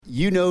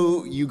You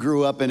know, you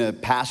grew up in a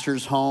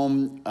pastor's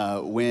home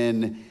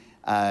when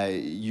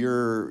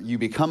you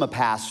become a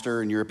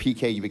pastor and you're a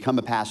PK, you become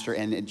a pastor,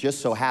 and it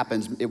just so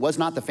happens, it was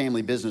not the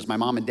family business. My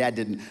mom and dad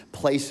didn't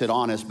place it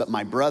on us, but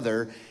my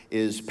brother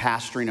is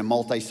pastoring a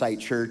multi-site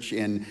church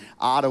in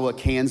Ottawa,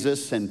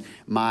 Kansas, and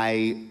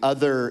my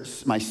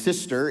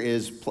sister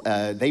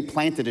they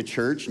planted a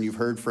church, and you've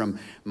heard from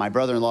my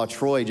brother-in-law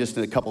Troy just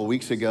a couple of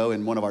weeks ago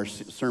in one of our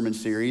sermon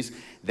series.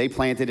 They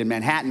planted in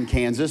Manhattan,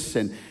 Kansas,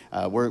 and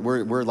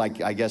we're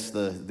like, I guess,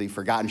 the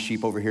forgotten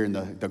sheep over here in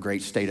the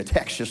great state of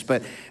Texas.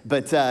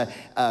 But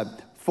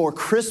for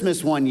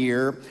Christmas one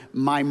year,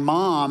 my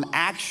mom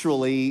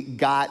actually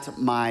got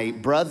my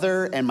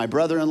brother and my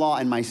brother-in-law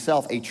and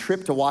myself a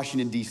trip to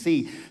Washington,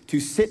 D.C. to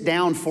sit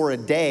down for a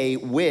day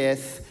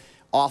with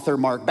author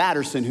Mark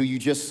Batterson, who you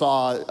just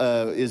saw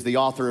is the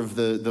author of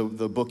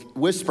the book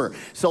Whisper.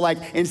 So like,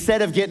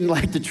 instead of getting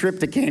like the trip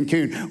to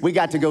Cancun, we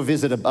got to go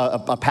visit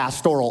a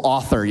pastoral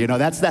author. You know,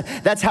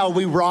 that's how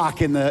we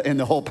rock in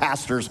the whole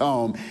pastor's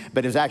home.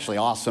 But it was actually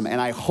awesome. And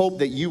I hope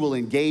that you will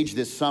engage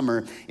this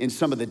summer in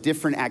some of the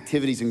different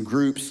activities and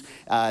groups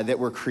that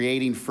we're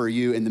creating for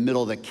you in the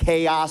middle of the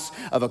chaos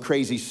of a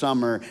crazy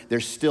summer.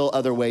 There's still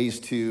other ways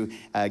to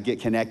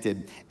get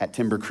connected at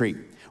Timber Creek.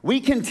 We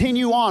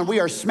continue on. We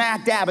are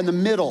smack dab in the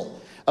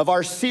middle of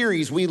our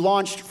series we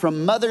launched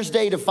from Mother's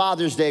Day to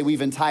Father's Day.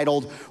 We've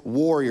entitled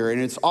Warrior,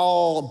 and it's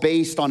all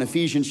based on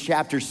Ephesians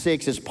chapter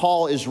 6 as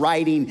Paul is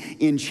writing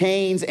in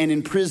chains and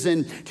in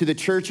prison to the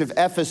church of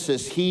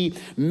Ephesus. He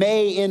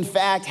may in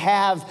fact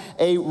have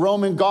a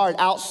Roman guard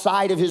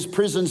outside of his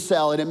prison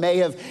cell, and it may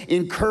have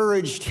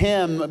encouraged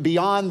him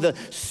beyond the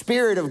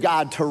Spirit of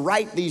God to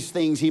write these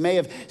things. He may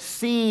have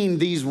seen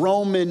these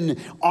Roman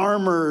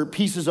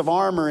pieces of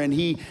armor, and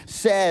he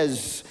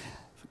says,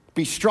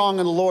 be strong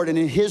in the Lord and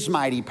in his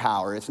mighty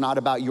power. It's not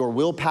about your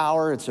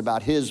willpower, it's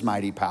about his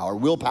mighty power.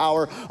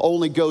 Willpower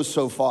only goes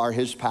so far.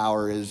 His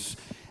power is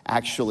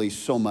actually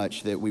so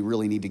much that we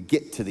really need to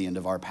get to the end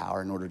of our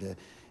power in order to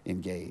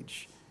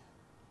engage.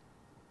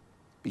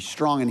 Be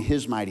strong in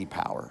his mighty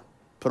power.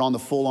 Put on the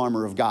full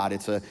armor of God.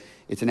 It's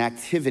an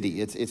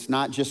activity. It's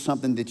not just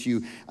something that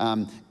you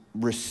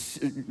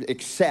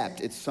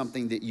accept. It's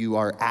something that you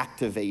are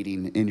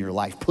activating in your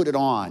life. Put it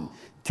on.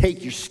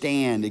 Take your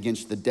stand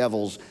against the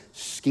devil's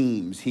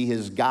schemes. He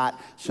has got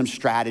some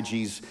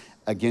strategies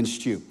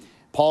against you.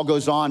 Paul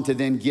goes on to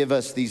then give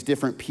us these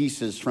different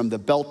pieces from the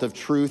belt of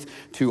truth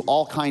to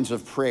all kinds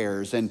of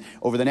prayers. And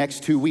over the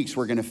next 2 weeks,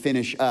 we're going to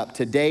finish up.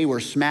 Today, we're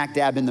smack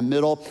dab in the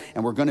middle,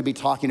 and we're going to be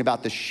talking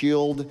about the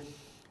shield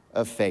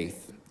of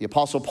faith. The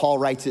Apostle Paul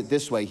writes it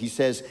this way. He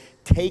says,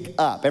 take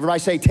up. Everybody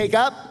say, take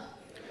up.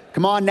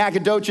 Come on,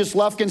 Nacogdoches,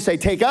 Lufkin, say,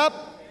 take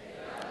up.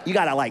 You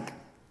got to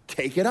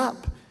take it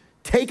up.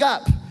 Take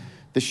up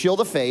the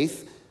shield of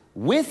faith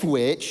with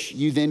which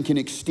you then can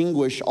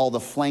extinguish all the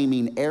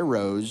flaming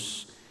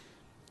arrows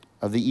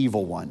of the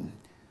evil one.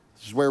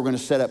 This is where we're going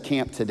to set up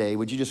camp today.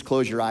 Would you just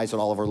close your eyes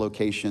at all of our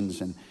locations?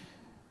 And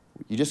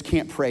you just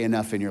can't pray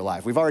enough in your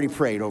life. We've already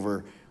prayed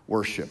over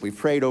worship. We've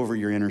prayed over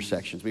your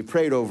intersections. We've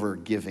prayed over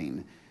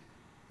giving.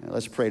 Now,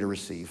 let's pray to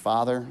receive.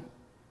 Father,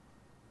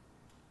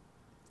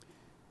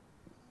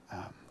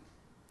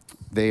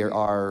 there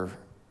are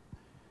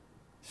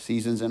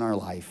seasons in our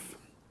life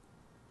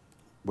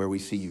where we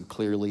see you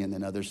clearly, and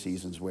then other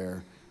seasons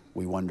where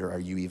we wonder, are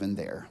you even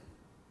there?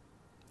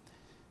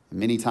 And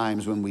many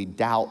times when we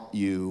doubt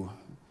you,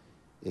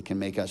 it can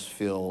make us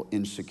feel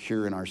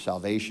insecure in our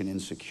salvation,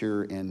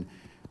 insecure in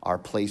our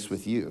place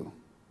with you.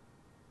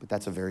 But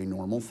that's a very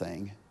normal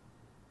thing.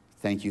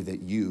 Thank you that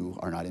you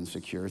are not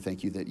insecure.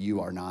 Thank you that you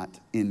are not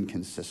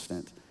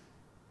inconsistent,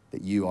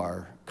 that you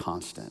are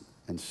constant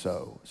and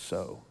so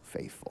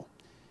faithful.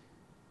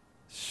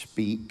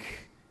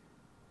 Speak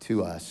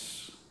to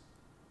us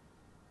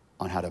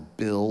on how to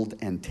build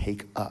and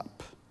take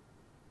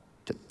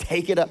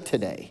it up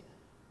today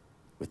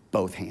with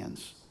both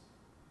hands,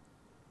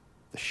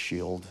 the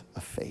shield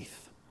of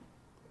faith.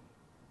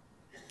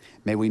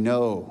 May we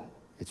know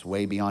it's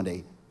way beyond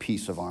a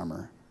piece of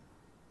armor,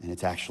 and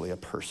it's actually a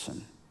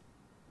person.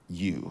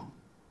 You,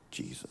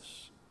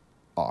 Jesus,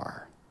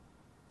 are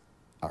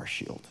our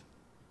shield.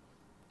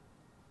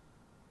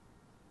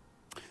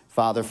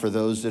 Father, for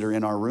those that are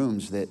in our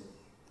rooms that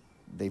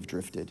they've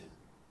drifted,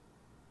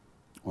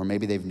 or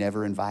maybe they've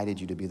never invited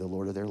you to be the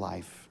Lord of their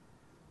life,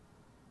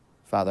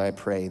 Father, I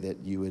pray that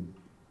you would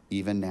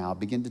even now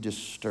begin to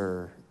just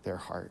stir their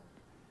heart.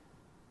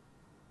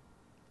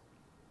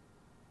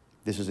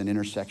 This is an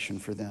intersection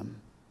for them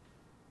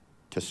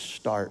to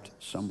start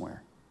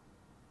somewhere,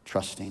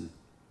 trusting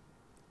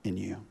in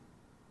you.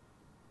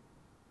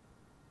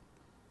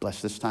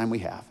 Bless this time we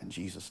have, in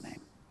Jesus'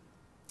 name,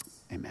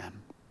 amen.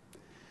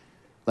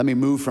 Let me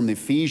move from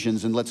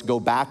Ephesians and let's go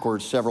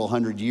backwards several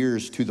hundred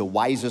years to the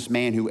wisest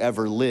man who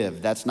ever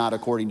lived. That's not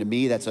according to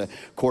me, that's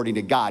according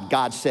to God.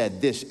 God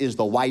said this is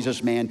the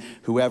wisest man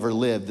who ever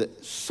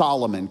lived.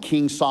 Solomon,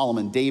 King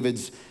Solomon,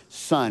 David's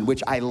son,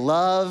 which I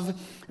love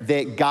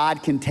that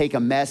God can take a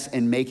mess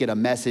and make it a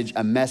message,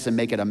 a mess and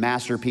make it a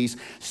masterpiece.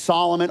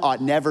 Solomon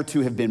ought never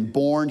to have been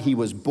born. He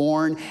was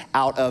born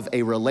out of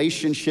a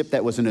relationship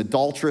that was an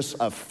adulterous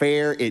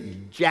affair.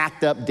 It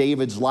jacked up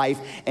David's life,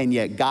 and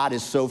yet God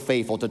is so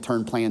faithful to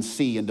turn plan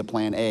C into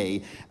plan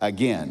A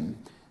again.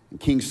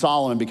 King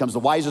Solomon becomes the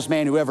wisest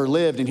man who ever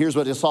lived, and here's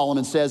what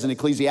Solomon says in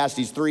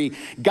Ecclesiastes 3.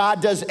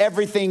 God does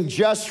everything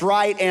just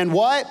right and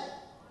what?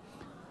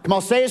 Come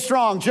on, say it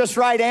strong. Just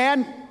right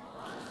and?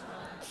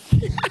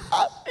 Yeah,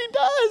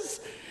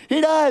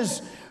 he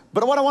does.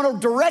 But what I want to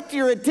direct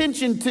your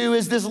attention to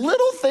is this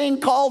little thing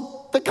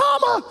called the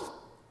comma.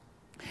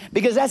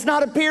 Because that's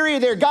not a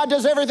period there. God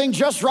does everything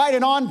just right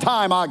and on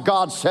time.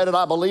 God said it,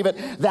 I believe it.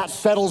 That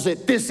settles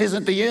it. This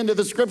isn't the end of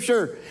the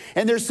scripture.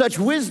 And there's such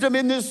wisdom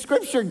in this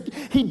scripture.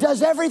 He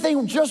does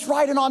everything just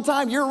right and on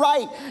time. You're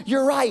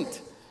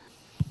right.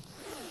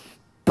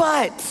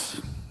 But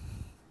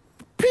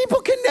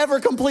people can never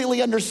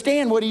completely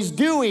understand what he's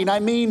doing. I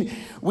mean,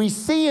 we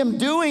see him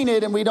doing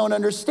it and we don't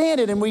understand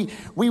it. And we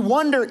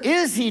wonder,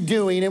 is he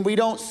doing? And we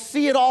don't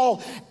see it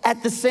all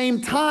at the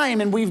same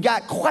time. And we've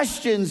got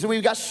questions and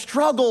we've got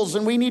struggles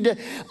and we need to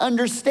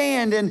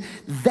understand. And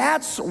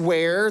that's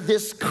where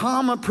this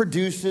comma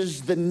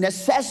produces the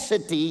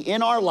necessity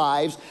in our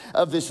lives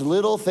of this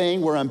little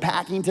thing we're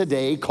unpacking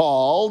today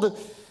called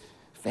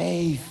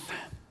faith.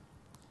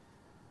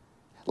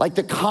 Like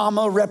the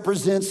comma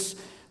represents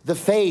the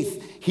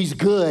faith. He's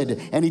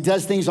good and he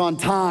does things on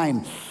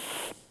time.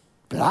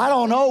 But I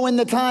don't know when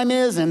the time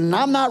is, and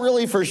I'm not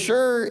really for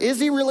sure. Is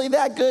he really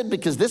that good?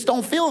 Because this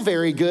don't feel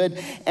very good.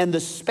 And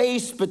the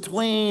space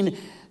between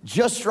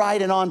just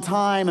right and on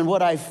time and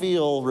what I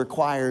feel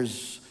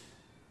requires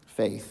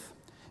faith.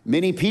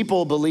 Many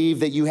people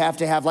believe that you have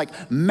to have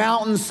like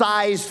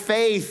mountain-sized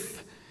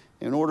faith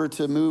in order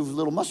to move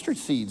little mustard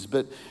seeds.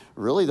 But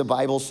really the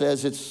Bible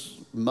says it's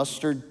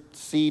mustard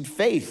seed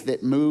faith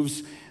that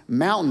moves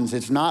mountains.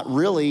 It's not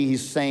really,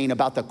 he's saying,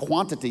 about the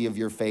quantity of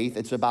your faith.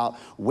 It's about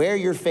where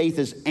your faith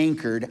is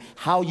anchored,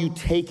 how you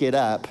take it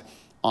up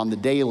on the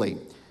daily.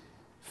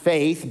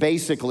 Faith,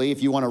 basically,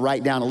 if you want to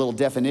write down a little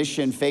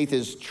definition, faith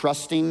is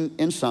trusting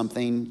in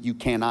something you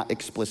cannot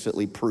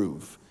explicitly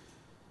prove.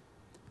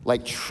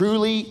 Like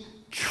truly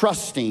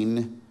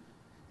trusting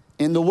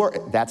in the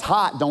word. That's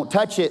hot, don't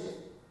touch it.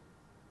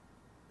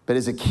 But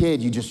as a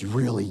kid, you just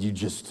really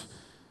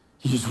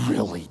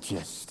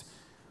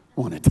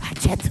want to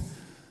touch it.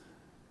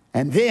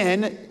 And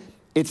then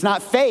it's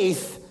not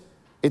faith,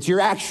 it's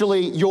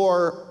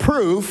your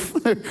proof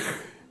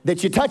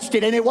that you touched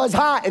it and it was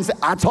hot. And say,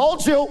 I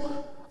told you.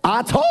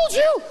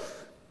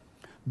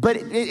 But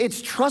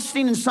it's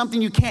trusting in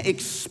something you can't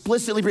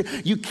explicitly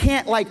prove. You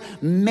can't like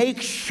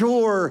make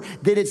sure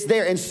that it's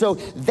there. And so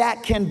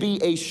that can be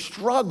a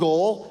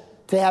struggle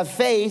to have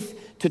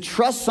faith, to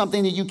trust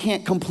something that you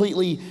can't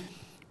completely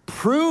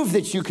prove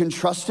that you can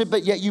trust it,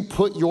 but yet you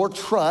put your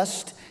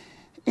trust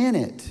in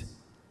it.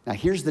 Now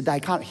here's the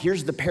dichotomy,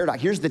 here's the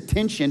paradox, here's the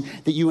tension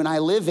that you and I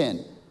live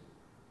in.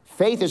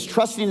 Faith is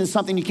trusting in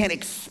something you can't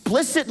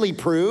explicitly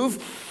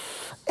prove,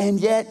 and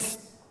yet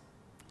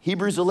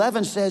Hebrews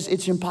 11 says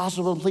it's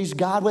impossible to please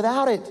God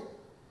without it.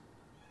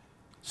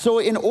 So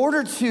in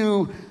order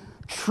to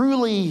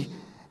truly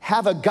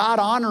have a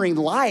God-honoring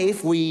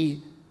life,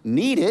 we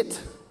need it,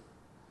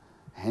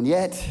 and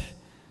yet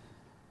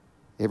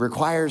it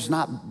requires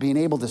not being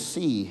able to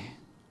see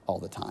all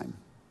the time.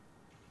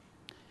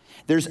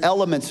 There's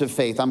elements of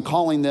faith. I'm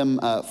calling them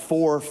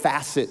 4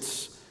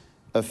 facets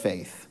of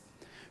faith.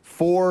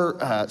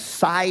 4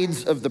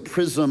 sides of the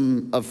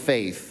prism of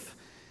faith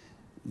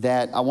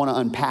that I want to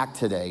unpack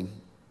today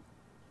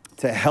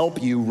to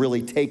help you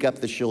really take up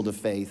the shield of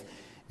faith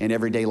in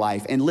everyday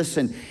life. And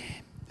listen,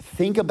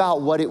 think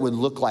about what it would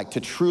look like to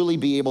truly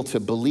be able to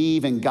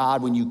believe in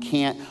God when you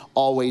can't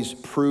always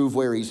prove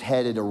where he's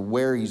headed or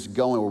where he's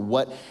going or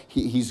what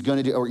he's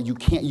going to do, or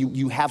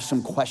you have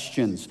some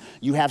questions,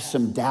 you have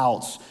some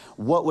doubts.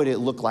 What would it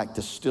look like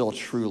to still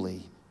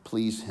truly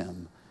please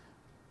him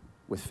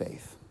with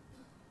faith?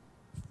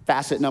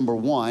 Facet number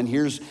 1,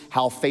 here's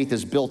how faith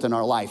is built in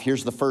our life.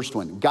 Here's the first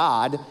one.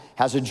 God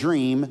has a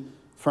dream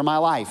for my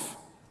life.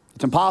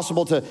 It's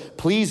impossible to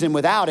please him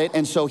without it,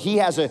 and so he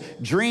has a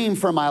dream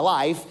for my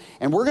life,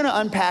 and we're gonna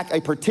unpack a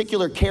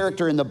particular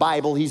character in the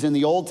Bible. He's in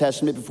the Old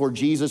Testament before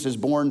Jesus is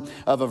born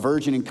of a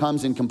virgin and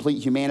comes in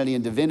complete humanity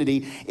and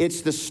divinity.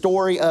 It's the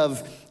story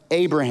of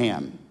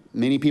Abraham.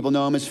 Many people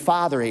know him as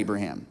Father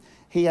Abraham.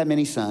 He had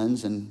many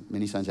sons, and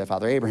many sons had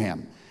Father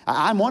Abraham.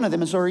 I'm one of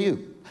them, and so are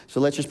you. So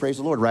let's just praise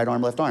the Lord, right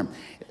arm, left arm.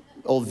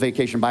 Old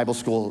Vacation Bible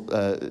School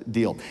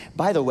deal.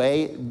 By the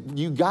way,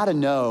 you gotta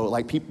know,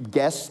 like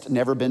guests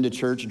never been to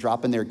church,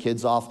 dropping their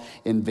kids off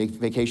in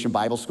Vacation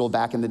Bible School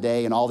back in the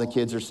day, and all the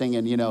kids are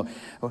singing,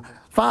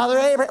 Father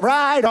Abraham,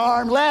 right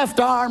arm,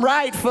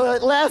 right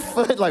foot, left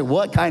foot. Like,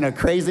 what kind of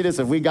craziness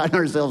have we gotten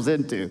ourselves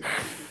into?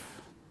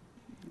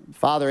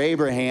 Father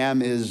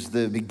Abraham is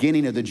the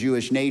beginning of the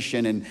Jewish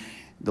nation, and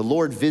the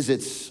Lord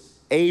visits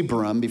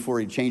Abram before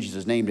he changes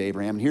his name to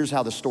Abraham. Here's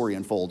how the story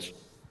unfolds.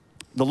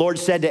 The Lord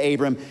said to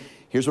Abram,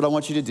 Here's what I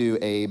want you to do,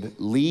 Abe.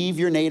 Leave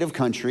your native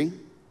country,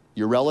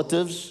 your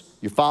relatives,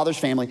 your father's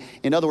family.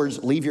 In other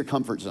words, leave your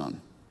comfort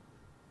zone.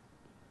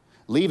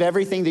 Leave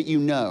everything that you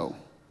know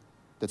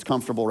that's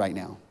comfortable right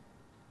now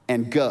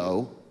and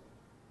go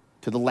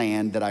to the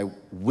land that I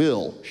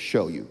will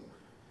show you.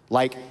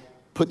 Like,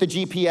 put the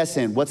GPS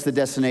in. What's the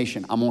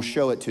destination? I'm gonna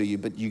show it to you,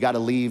 but you gotta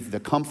leave the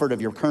comfort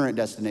of your current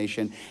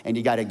destination and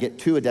you gotta get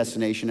to a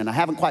destination. And I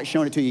haven't quite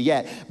shown it to you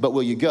yet, but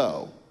will you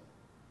go?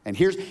 And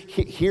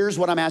here's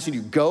what I'm asking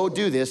you. Go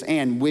do this,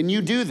 and when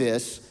you do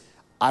this,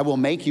 I will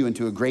make you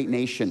into a great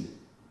nation.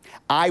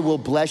 I will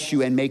bless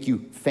you and make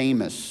you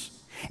famous.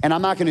 And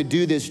I'm not gonna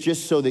do this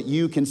just so that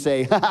you can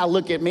say,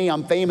 look at me,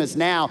 I'm famous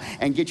now,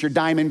 and get your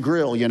diamond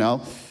grill, you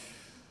know.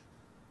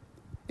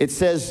 It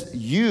says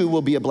you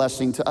will be a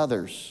blessing to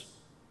others.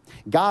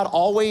 God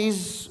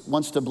always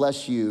wants to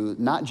bless you,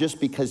 not just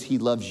because he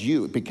loves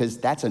you, because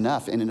that's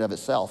enough in and of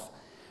itself,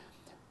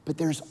 but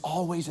there's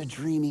always a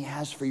dream he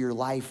has for your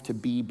life to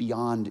be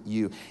beyond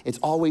you. It's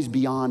always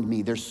beyond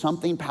me. There's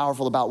something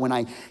powerful about when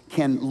I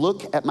can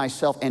look at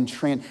myself and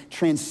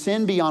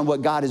transcend beyond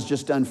what God has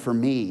just done for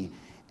me.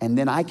 And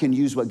then I can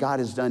use what God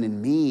has done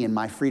in me and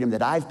my freedom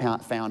that I've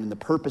found and the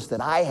purpose that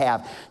I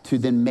have to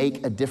then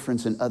make a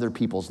difference in other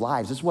people's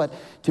lives. This is what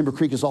Timber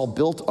Creek is all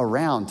built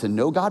around, to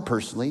know God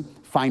personally,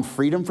 find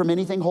freedom from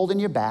anything holding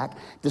you back,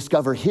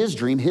 discover his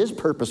dream, his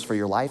purpose for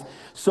your life,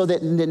 so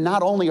that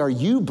not only are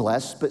you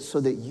blessed, but so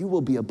that you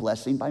will be a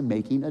blessing by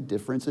making a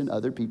difference in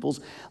other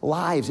people's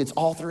lives. It's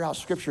all throughout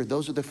Scripture.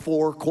 Those are the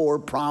 4 core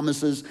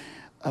promises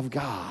of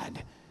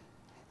God.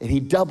 And he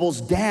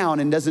doubles down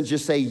and doesn't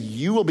just say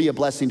you will be a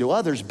blessing to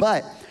others,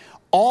 but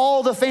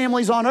all the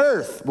families on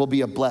earth will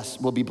be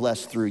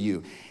blessed through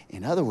you.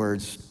 In other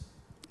words,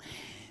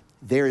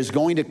 there is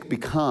going to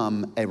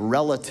become a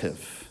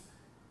relative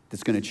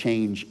that's going to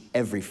change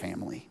every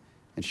family.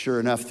 And sure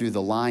enough, through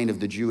the line of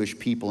the Jewish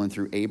people and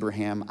through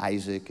Abraham,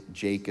 Isaac,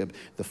 Jacob,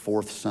 the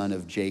 4th son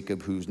of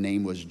Jacob, whose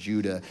name was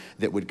Judah,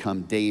 that would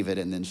come David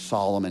and then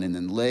Solomon, and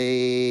then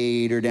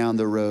later down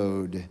the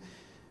road,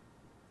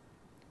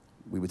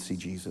 we would see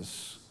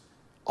Jesus.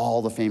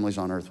 All the families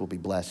on earth will be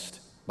blessed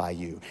by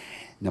you.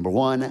 Number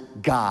 1,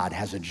 God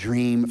has a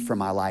dream for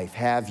my life.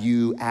 Have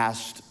you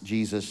asked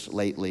Jesus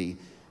lately,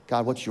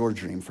 God, what's your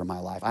dream for my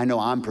life? I know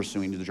I'm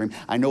pursuing the dream.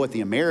 I know what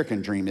the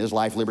American dream is,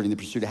 life, liberty, and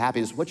the pursuit of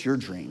happiness. What's your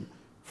dream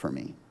for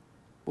me?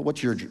 Well,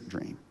 what's your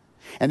dream?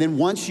 And then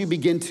once you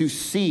begin to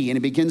see, and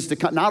it begins to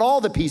cut, not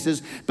all the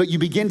pieces, but you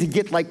begin to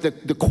get like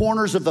the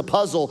corners of the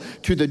puzzle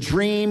to the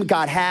dream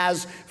God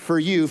has for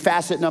you.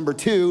 Facet number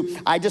 2,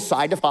 I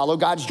decide to follow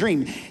God's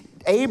dream.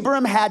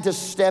 Abram had to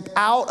step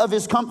out of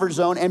his comfort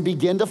zone and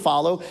begin to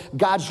follow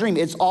God's dream.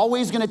 It's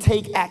always going to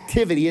take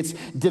activity. It's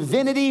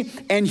divinity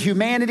and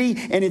humanity,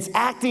 and it's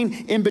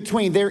acting in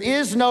between. There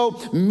is no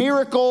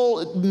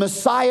miracle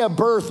Messiah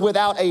birth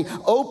without an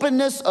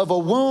openness of a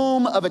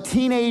womb of a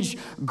teenage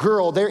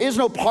girl. There is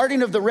no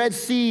parting of the Red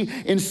Sea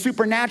in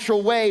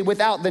supernatural way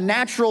without the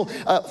natural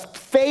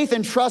faith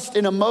and trust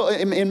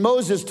in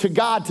Moses to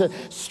God to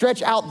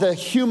stretch out the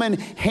human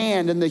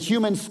hand and the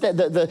human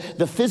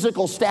the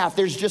physical staff.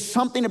 There's just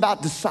something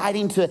about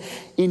deciding to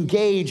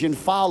engage and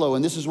follow,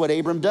 and this is what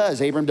Abram does.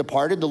 Abram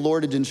departed, the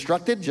Lord had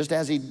instructed, just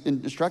as he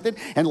instructed,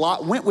 and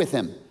Lot went with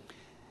him.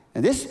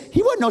 And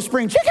he wasn't no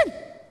spring chicken.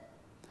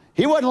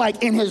 He wasn't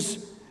like in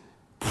his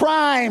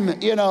prime,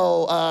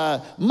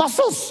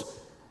 muscles.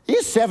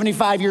 He's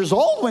 75 years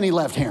old when he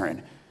left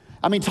Haran.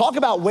 I mean, talk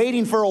about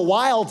waiting for a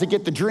while to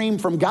get the dream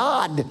from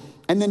God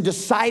and then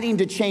deciding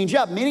to change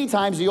up. Many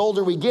times, the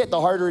older we get,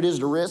 the harder it is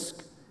to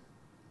risk.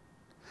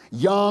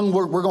 Young,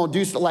 we're going to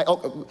do stuff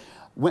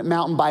went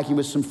mountain biking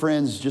with some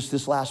friends just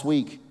this last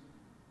week.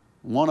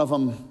 One of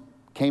them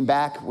came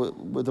back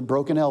with a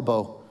broken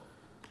elbow.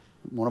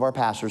 One of our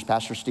pastors,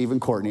 Pastor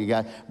Stephen Courtney,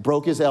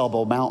 broke his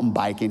elbow mountain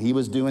biking. He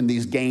was doing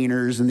these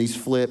gainers and these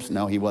flips.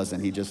 No, he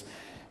wasn't. He just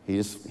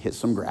hit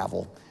some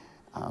gravel.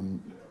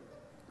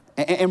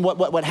 And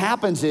what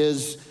happens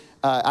is,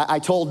 I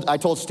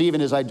told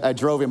Stephen as I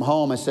drove him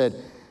home, I said,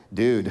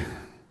 dude,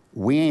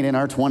 we ain't in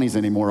our 20s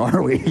anymore,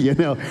 are we?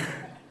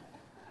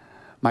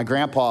 My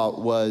grandpa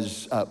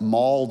was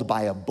mauled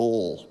by a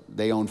bull.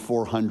 They owned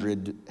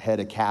 400 head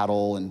of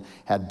cattle and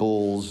had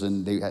bulls,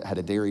 and they had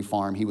a dairy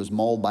farm. He was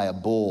mauled by a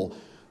bull.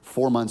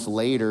 4 months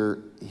later,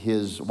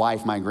 his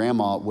wife, my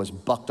grandma, was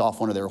bucked off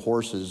one of their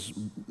horses,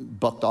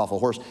 bucked off a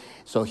horse.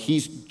 So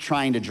he's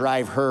trying to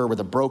drive her with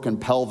a broken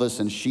pelvis,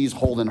 and she's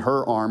holding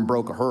her arm,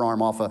 broke her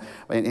arm off.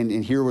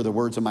 And here were the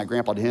words of my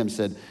grandpa to him,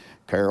 said,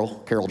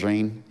 Carol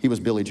Jane. He was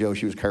Billy Joe,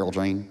 she was Carol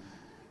Jane.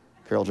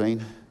 Carol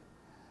Jane,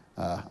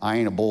 I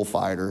ain't a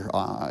bullfighter,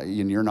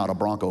 and you're not a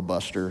bronco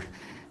buster,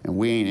 and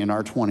we ain't in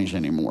our 20s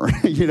anymore,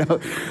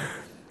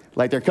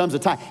 Like there comes a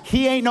time.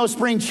 He ain't no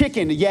spring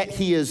chicken, yet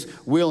he is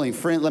willing.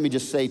 Friend, let me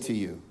just say to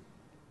you,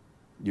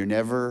 you're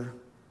never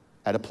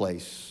at a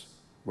place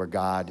where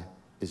God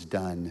is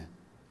done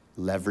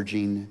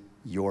leveraging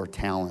your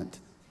talent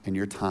and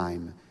your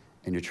time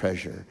and your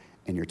treasure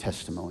and your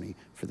testimony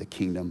for the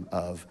kingdom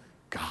of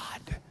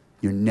God.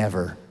 You're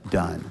never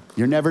done.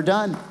 You're never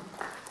done.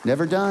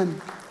 Never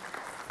done.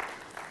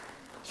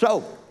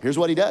 So here's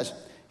what he does.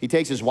 He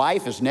takes his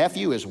wife, his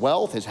nephew, his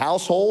wealth, his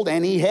household,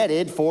 and he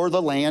headed for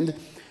the land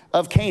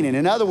of Canaan.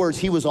 In other words,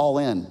 he was all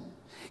in.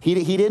 He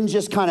didn't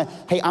just kind of,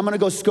 hey, I'm going to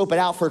go scope it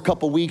out for a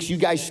couple weeks. You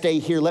guys stay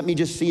here. Let me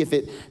just see if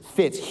it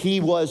fits. He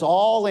was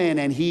all in,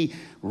 and he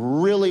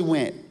really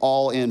went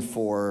all in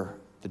for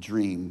the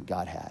dream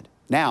God had.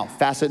 Now,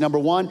 facet number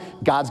one,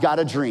 God's got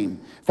a dream.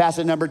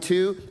 Facet number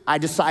two, I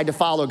decide to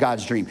follow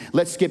God's dream.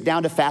 Let's skip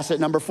down to facet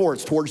number four.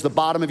 It's towards the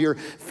bottom of your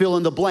fill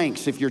in the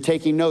blanks if you're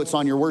taking notes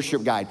on your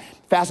worship guide.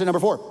 Facet number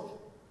four,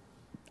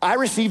 I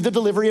received the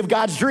delivery of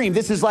God's dream.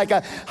 This is like a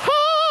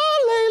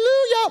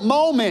hallelujah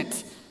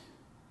moment.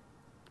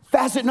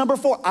 Facet number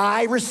four,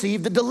 I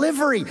received the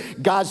delivery.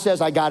 God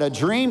says, I got a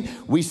dream.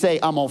 We say,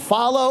 I'm gonna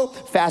follow.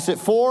 Facet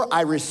four,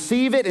 I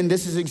receive it. And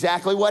this is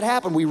exactly what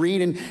happened. We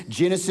read in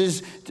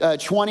Genesis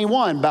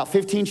 21, about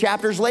 15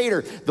 chapters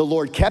later, the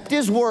Lord kept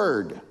his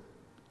word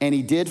and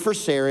he did for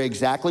Sarah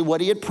exactly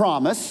what he had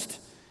promised.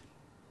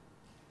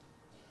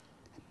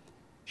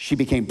 She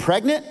became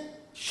pregnant.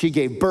 She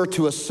gave birth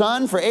to a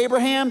son for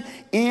Abraham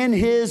in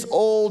his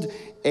old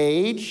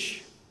age.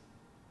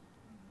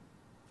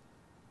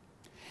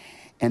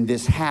 And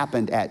this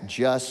happened at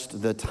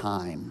just the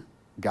time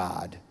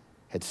God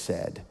had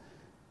said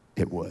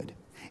it would.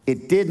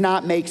 It did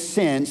not make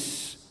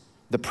sense,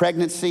 the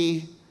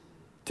pregnancy,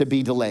 to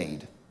be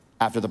delayed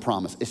after the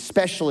promise,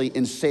 especially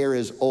in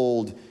Sarah's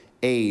old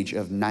age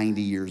of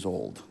 90 years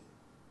old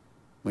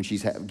when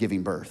she's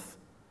giving birth.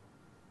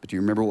 But do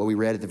you remember what we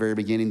read at the very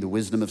beginning, the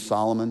wisdom of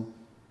Solomon?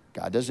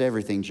 God does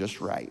everything just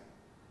right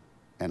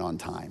and on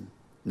time.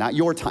 Not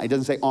your time. It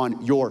doesn't say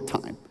on your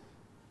time.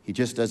 He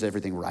just does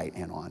everything right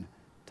and on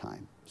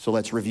time. So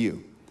let's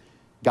review.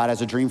 God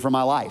has a dream for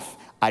my life.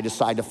 I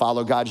decide to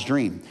follow God's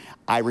dream.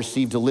 I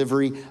receive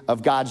delivery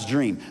of God's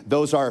dream.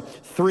 Those are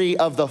three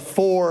of the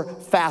four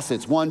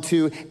facets, 1,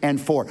 2,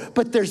 and 4.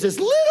 But there's this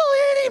little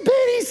itty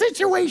bitty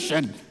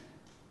situation.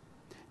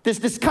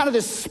 This kind of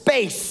this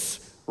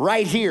space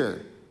right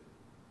here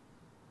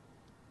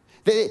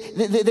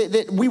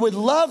that we would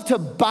love to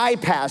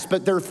bypass,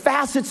 but they're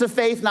facets of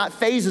faith, not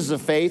phases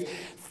of faith.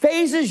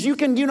 Phases you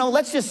can,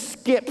 let's just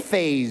skip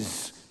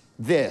phase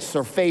this,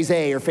 or phase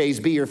A, or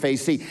phase B, or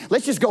phase C.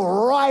 Let's just go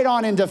right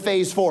on into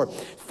phase 4.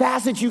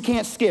 Facets you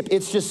can't skip.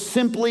 It's just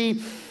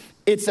simply,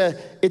 it's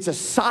a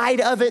side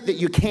of it that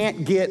you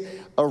can't get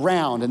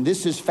around. And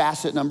this is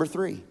facet number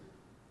 3.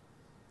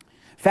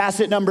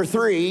 Facet number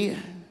 3,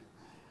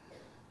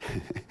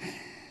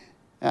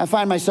 I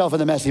find myself in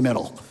the messy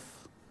middle.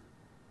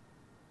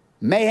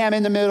 Mayhem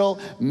in the middle,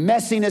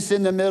 messiness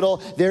in the middle.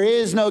 There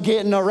is no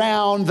getting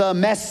around the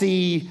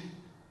messy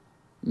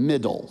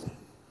middle.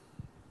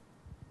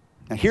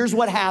 Now, here's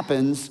what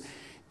happens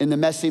in the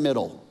messy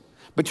middle.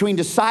 Between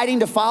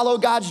deciding to follow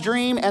God's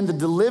dream and the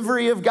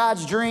delivery of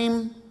God's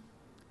dream,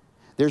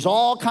 there's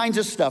all kinds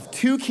of stuff.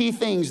 2 key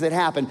things that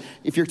happen.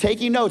 If you're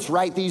taking notes,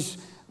 write these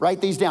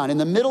down. In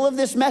the middle of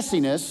this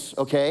messiness,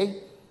 okay,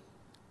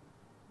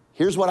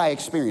 here's what I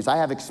experience. I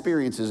have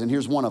experiences, and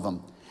here's one of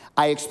them.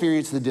 I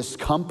experience the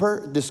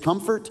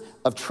discomfort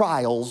of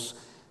trials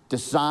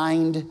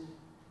designed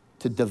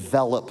to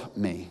develop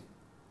me.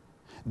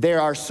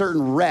 There are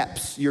certain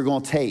reps you're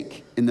going to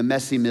take in the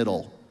messy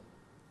middle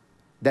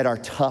that are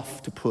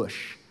tough to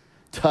push,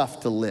 tough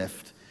to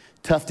lift,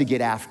 tough to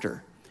get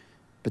after.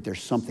 But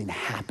there's something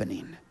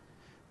happening.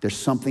 There's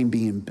something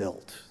being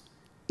built.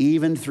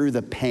 Even through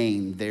the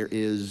pain, there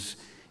is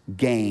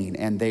gain.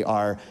 And they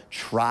are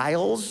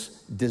trials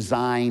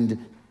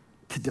designed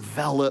to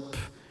develop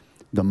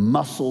the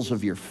muscles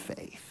of your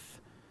faith.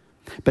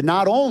 But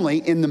not only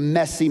in the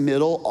messy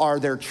middle are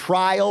there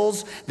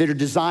trials that are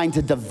designed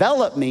to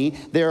develop me,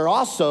 there are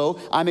also,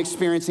 I'm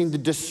experiencing the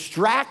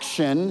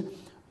distraction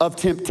of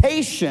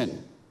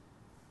temptation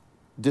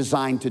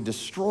designed to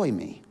destroy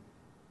me.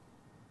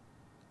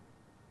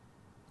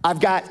 I've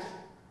got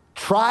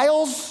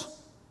trials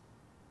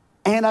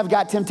and I've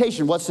got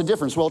temptation. What's the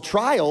difference? Well,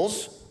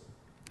 trials,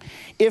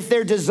 if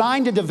they're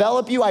designed to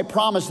develop you, I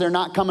promise they're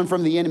not coming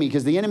from the enemy,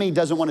 because the enemy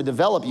doesn't want to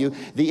develop you.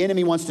 The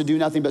enemy wants to do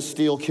nothing but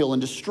steal, kill,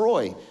 and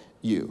destroy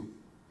you.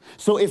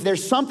 So if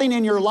there's something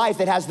in your life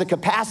that has the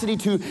capacity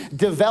to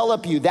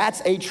develop you,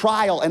 that's a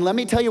trial. And let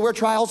me tell you where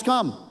trials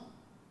come.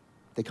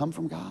 They come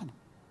from God.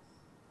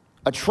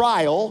 A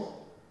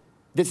trial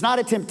that's not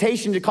a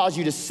temptation to cause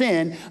you to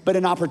sin, but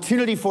an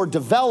opportunity for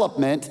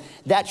development,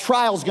 that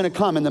trial is going to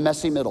come in the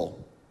messy middle.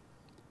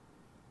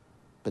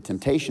 But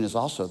temptation is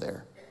also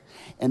there.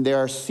 And there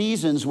are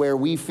seasons where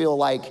we feel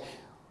like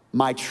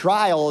my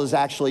trial is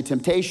actually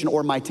temptation,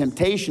 or my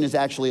temptation is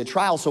actually a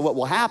trial. So what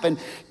will happen,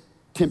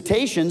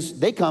 temptations,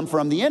 they come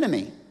from the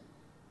enemy.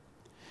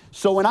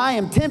 So when I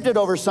am tempted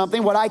over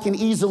something, what I can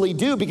easily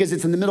do, because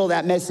it's in the middle of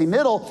that messy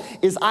middle,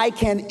 is I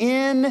can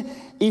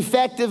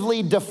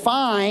ineffectively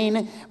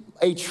define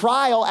a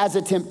trial as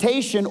a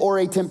temptation or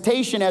a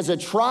temptation as a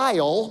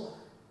trial,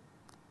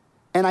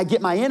 and I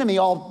get my enemy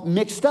all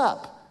mixed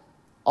up.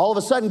 All of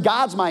a sudden,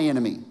 God's my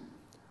enemy.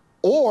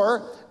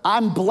 Or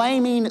I'm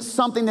blaming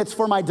something that's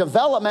for my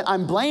development.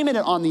 I'm blaming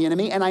it on the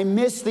enemy, and I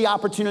miss the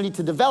opportunity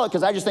to develop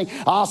because I just think,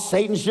 oh,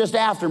 Satan's just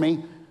after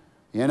me,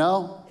 you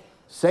know?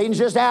 Satan's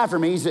just after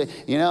me.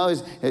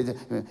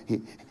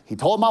 He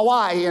told my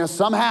wife, you know,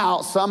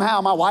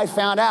 somehow my wife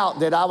found out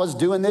that I was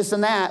doing this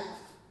and that.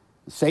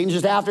 Satan's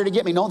just after to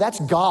get me. No, that's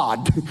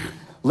God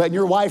letting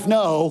your wife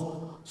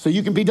know so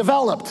you can be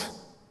developed.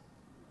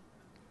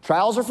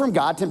 Trials are from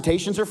God.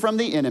 Temptations are from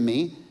the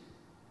enemy.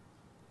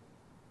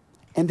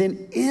 And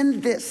then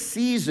in this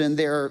season,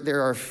 there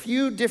are a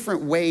few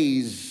different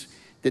ways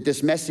that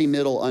this messy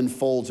middle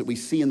unfolds that we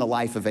see in the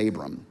life of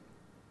Abram.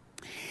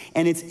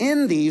 And it's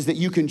in these that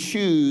you can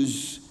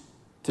choose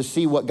to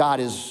see what God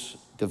is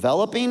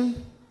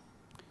developing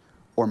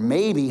or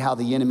maybe how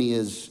the enemy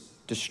is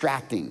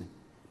distracting.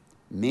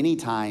 Many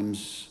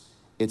times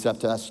it's up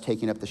to us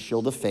taking up the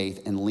shield of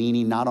faith and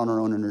leaning not on our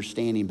own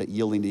understanding but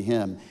yielding to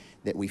him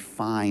that we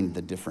find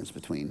the difference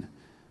between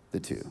the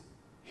two.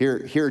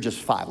 Here are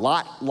just 5.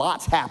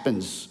 Lots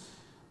happens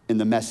in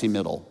the messy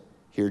middle.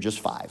 Here are just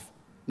 5.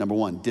 Number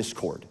 1,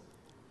 discord.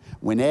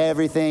 When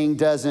everything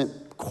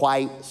doesn't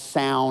quite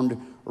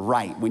sound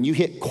right. When you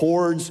hit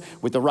chords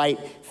with the right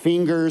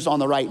fingers on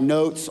the right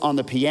notes on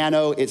the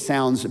piano, it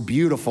sounds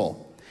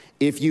beautiful.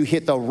 If you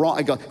hit the wrong,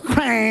 it goes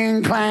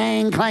clang,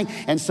 clang, clang.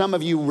 And some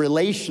of you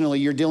relationally,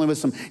 you're dealing with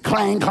some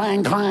clang,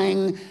 clang,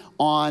 clang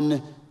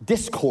on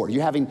discord.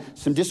 You're having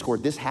some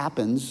discord. This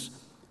happens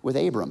with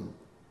Abram.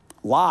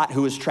 Lot,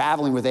 who was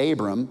traveling with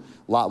Abram,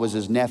 Lot was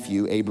his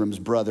nephew. Abram's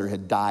brother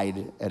had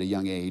died at a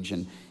young age,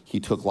 and he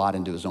took Lot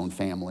into his own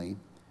family.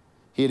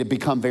 He had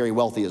become very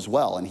wealthy as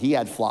well, and he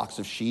had flocks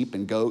of sheep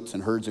and goats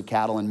and herds of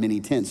cattle and many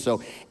tents.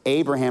 So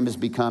Abraham has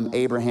become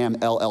Abraham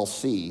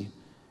LLC,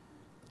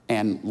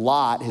 and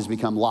Lot has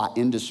become Lot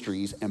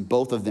Industries, and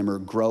both of them are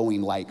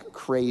growing like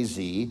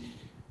crazy.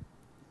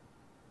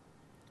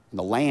 And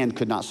the land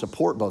could not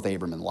support both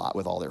Abram and Lot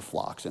with all their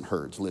flocks and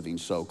herds living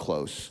so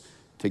close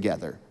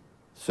together.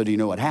 So do you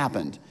know what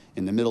happened?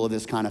 In the middle of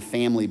this kind of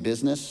family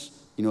business,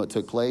 you know what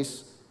took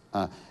place?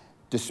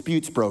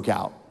 Disputes broke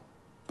out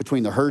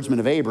between the herdsmen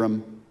of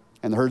Abram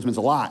and the herdsmen of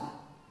Lot.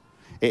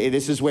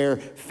 This is where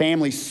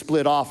families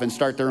split off and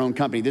start their own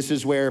company. This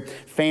is where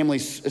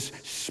families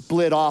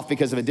split off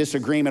because of a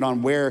disagreement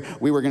on where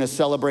we were going to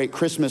celebrate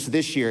Christmas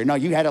this year. No,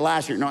 you had it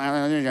last year. No,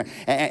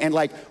 and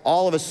like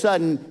all of a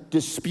sudden,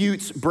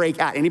 disputes break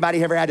out.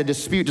 Anybody ever had a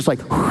dispute just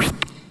like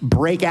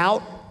break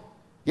out?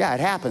 Yeah,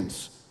 it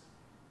happens.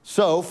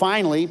 So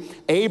finally,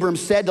 Abram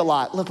said to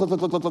Lot, look,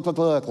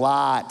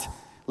 Lot,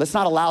 let's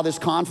not allow this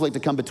conflict to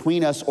come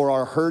between us or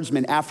our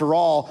herdsmen. After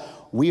all,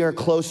 we are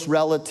close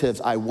relatives.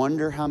 I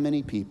wonder how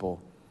many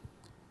people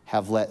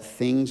have let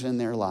things in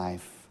their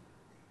life,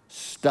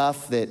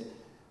 stuff that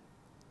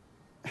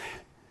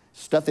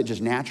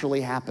just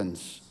naturally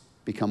happens,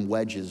 become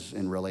wedges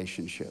in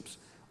relationships,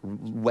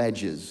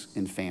 wedges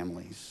in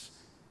families.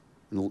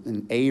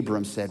 And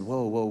Abram said,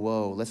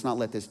 whoa, let's not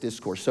let this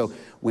discourse. So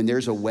when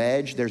there's a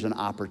wedge, there's an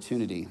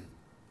opportunity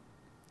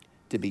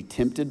to be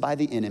tempted by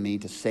the enemy,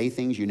 to say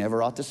things you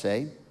never ought to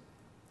say,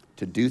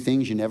 to do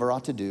things you never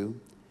ought to do.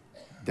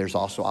 There's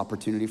also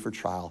opportunity for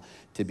trial,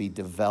 to be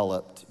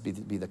developed,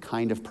 be the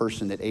kind of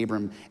person that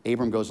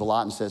Abram goes a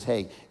lot and says,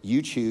 hey,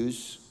 you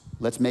choose,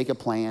 let's make a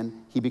plan.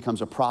 He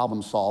becomes a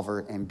problem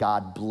solver, and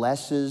God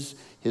blesses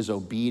his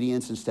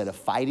obedience. Instead of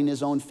fighting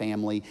his own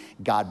family,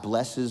 God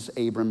blesses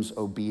Abram's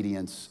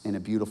obedience in a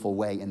beautiful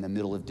way in the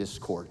middle of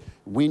discord.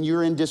 When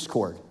you're in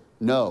discord,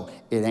 no,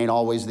 it ain't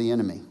always the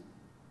enemy.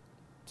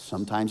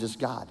 Sometimes it's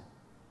God.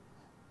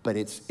 But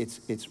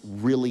it's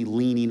really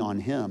leaning on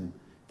him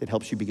that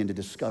helps you begin to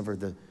discover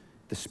the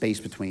space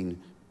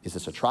between, is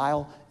this a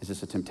trial? Is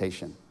this a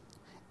temptation?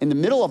 In the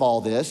middle of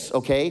all this,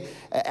 okay,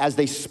 as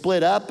they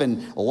split up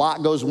and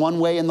Lot goes one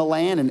way in the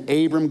land and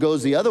Abram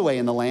goes the other way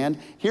in the land,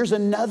 here's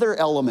another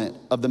element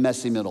of the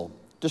messy middle,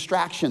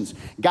 distractions.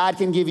 God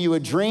can give you a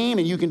dream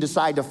and you can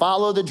decide to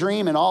follow the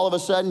dream, and all of a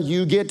sudden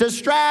you get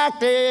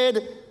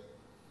distracted.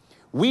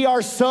 We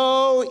are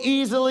so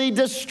easily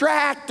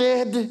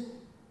distracted.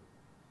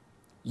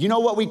 You know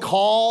what we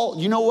call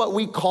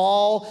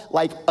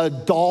like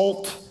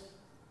adult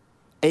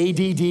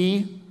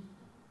ADD?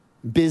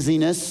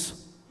 Busyness.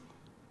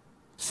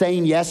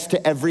 Saying yes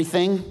to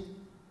everything.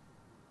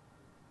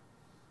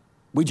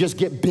 We just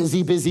get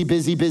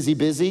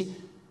busy.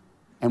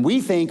 And we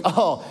think,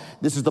 oh,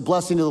 this is the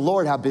blessing of the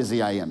Lord, how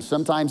busy I am.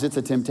 Sometimes it's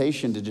a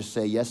temptation to just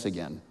say yes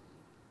again.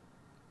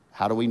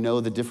 How do we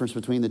know the difference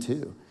between the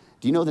two?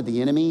 Do you know that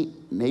the enemy,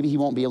 maybe he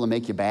won't be able to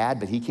make you bad,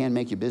 but he can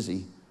make you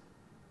busy.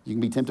 You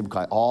can be tempted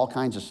by all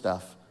kinds of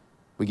stuff.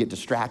 We get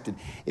distracted.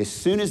 As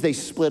soon as they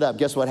split up,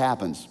 guess what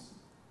happens?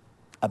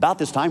 About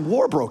this time,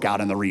 war broke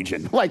out in the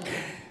region. Like,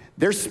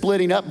 they're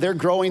splitting up, they're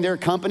growing their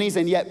companies,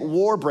 and yet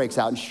war breaks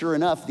out. And sure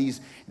enough,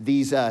 these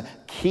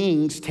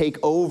kings take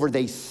over.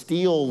 They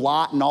steal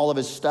Lot and all of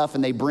his stuff,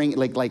 and they bring,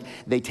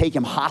 they take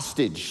him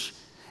hostage.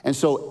 And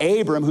so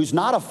Abram, who's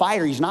not a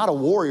fighter, he's not a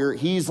warrior,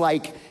 he's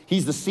the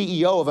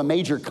CEO of a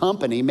major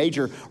company,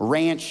 major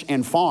ranch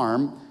and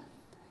farm.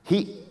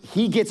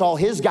 he gets all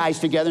his guys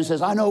together and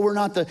says, I know we're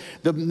not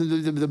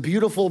the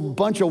beautiful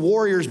bunch of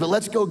warriors, but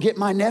let's go get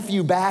my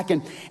nephew back.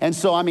 And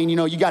so, I mean,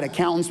 you got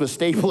accountants with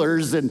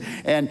staplers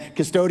and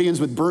custodians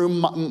with broom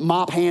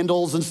mop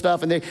handles and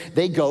stuff. And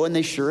they go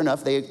and sure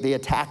enough, they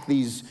attack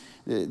these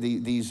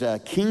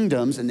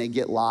kingdoms and they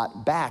get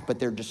Lot back, but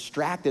they're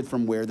distracted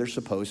from where they're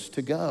supposed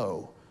to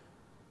go.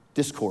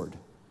 Discord,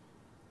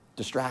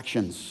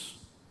 distractions.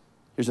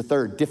 Here's a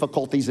third,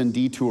 difficulties and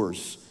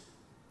detours.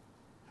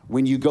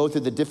 When you go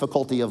through the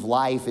difficulty of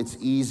life, it's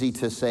easy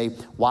to say,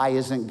 why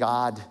isn't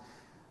God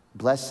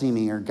blessing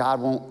me, or God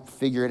won't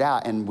figure it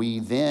out? And we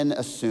then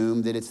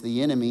assume that it's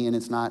the enemy and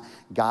it's not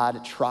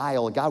God.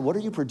 Trial. God, what are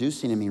you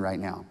producing in me right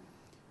now?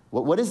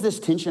 What is this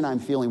tension I'm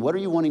feeling? What are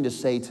you wanting to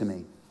say to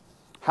me?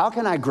 How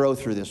can I grow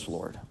through this,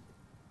 Lord?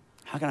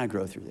 How can I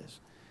grow through this?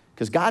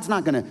 Because God's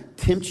not going to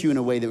tempt you in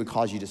a way that would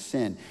cause you to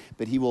sin,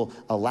 but he will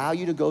allow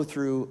you to go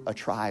through a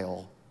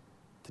trial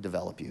to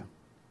develop you.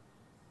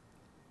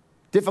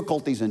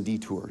 Difficulties and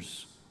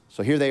detours.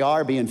 So here they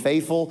are being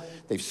faithful.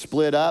 They've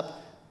split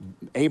up.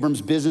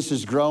 Abram's business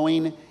is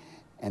growing,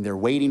 and they're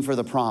waiting for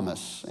the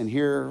promise. And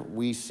here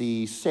we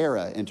see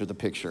Sarah enter the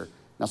picture.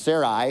 Now,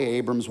 Sarai,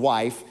 Abram's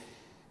wife,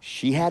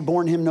 she had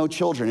borne him no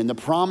children, and the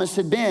promise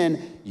had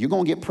been, you're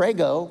going to get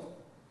prego.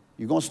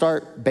 You're going to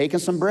start baking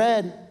some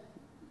bread.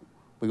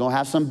 We're going to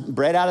have some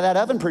bread out of that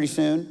oven pretty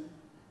soon.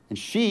 And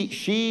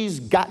she's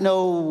got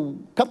no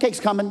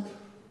cupcakes coming.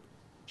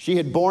 She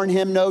had borne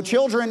him no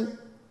children.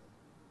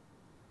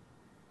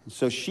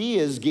 So she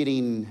is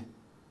getting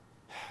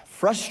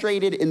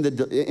frustrated in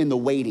the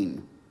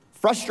waiting,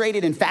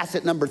 frustrated in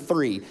facet number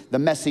 3, the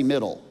messy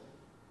middle.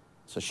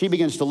 So she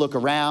begins to look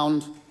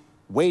around,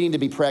 waiting to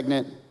be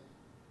pregnant.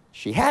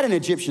 She had an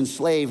Egyptian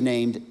slave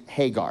named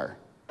Hagar.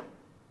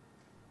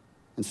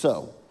 And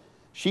so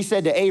she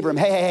said to Abram,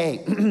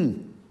 hey,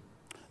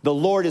 the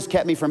Lord has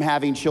kept me from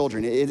having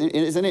children.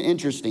 Isn't it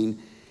interesting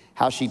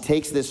how she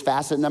takes this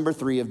facet number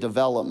 3 of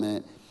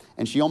development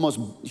and she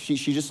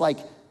just like,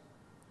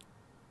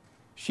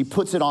 she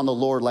puts it on the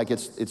Lord like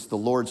it's the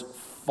Lord's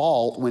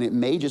fault when it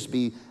may just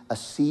be a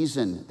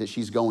season that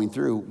she's going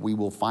through. We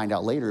will find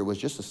out later it was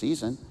just a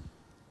season.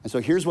 And so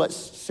here's what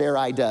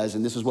Sarai does,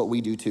 and this is what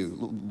we do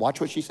too.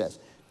 Watch what she says.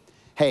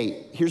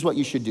 Hey, here's what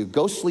you should do.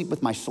 Go sleep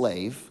with my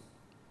slave.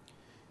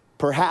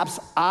 Perhaps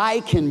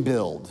I can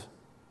build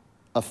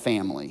a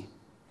family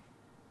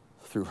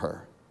through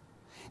her.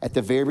 At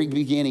the very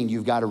beginning,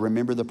 you've got to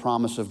remember the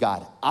promise of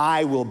God.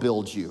 I will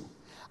build you.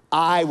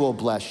 I will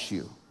bless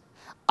you.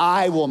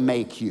 I will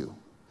make you.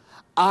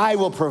 I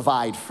will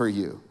provide for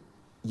you.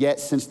 Yet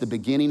since the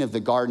beginning of the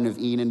Garden of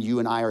Eden, you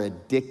and I are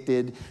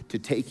addicted to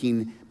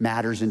taking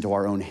matters into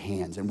our own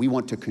hands. And we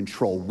want to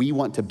control. We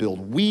want to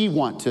build. We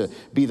want to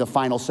be the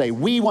final say.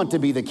 We want to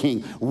be the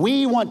king.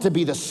 We want to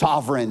be the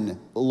sovereign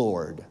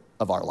Lord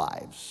of our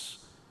lives.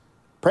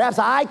 Perhaps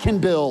I can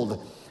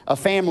build a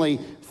family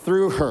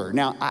through her.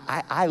 Now,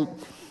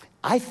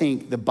 I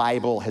think the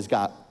Bible has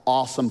got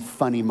awesome,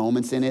 funny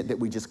moments in it that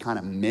we just kind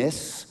of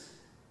miss.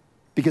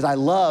 Because I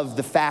love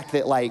the fact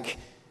that, like,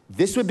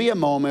 this would be a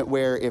moment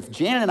where if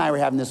Janet and I were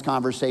having this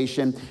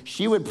conversation,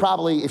 she would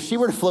probably, if she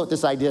were to float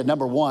this idea,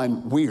 number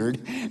one, weird.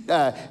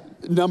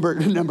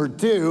 Number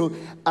two,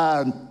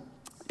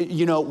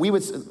 we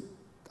would,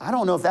 I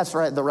don't know if that's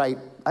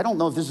I don't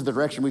know if this is the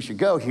direction we should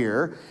go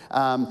here.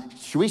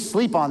 Should we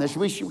sleep on this?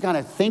 Should we kind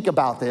of think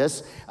about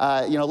this?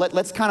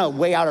 Let's kind of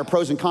weigh out our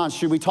pros and cons.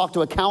 Should we talk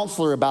to a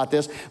counselor about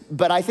this?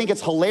 But I think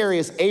it's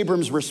hilarious,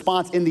 Abram's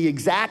response in the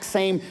exact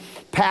same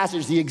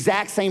passage, the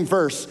exact same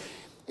verse.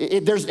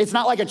 It's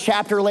not like a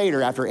chapter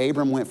later after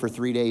Abram went for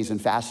 3 days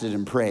and fasted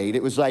and prayed.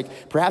 It was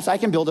like, perhaps I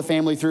can build a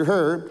family through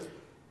her.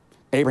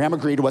 Abraham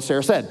agreed to what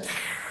Sarah said.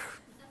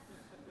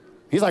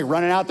 He's like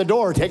running out the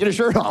door, taking his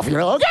shirt off.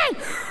 You're like,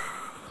 okay.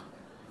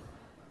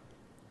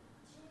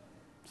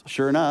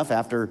 Sure enough,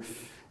 after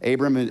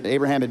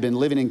Abraham had been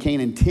living in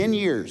Canaan 10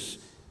 years.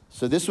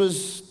 So this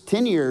was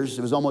 10 years.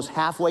 It was almost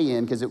halfway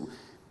in because it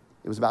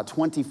was about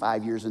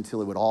 25 years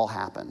until it would all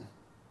happen.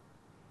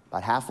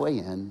 About halfway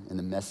in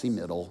the messy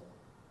middle,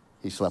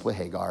 he slept with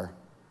Hagar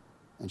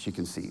and she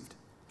conceived.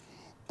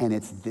 And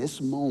it's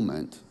this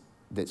moment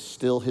that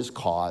still has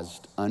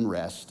caused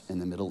unrest in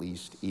the Middle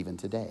East even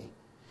today.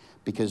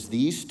 Because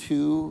these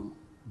two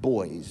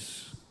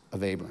boys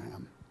of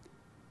Abraham,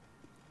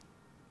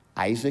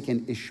 Isaac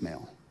and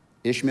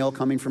Ishmael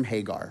coming from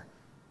Hagar,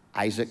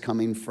 Isaac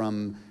coming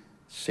from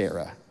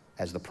Sarah,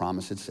 as the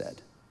promise had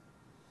said.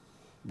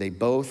 They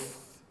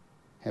both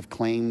have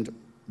claimed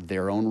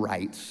their own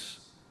rights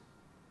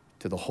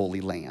to the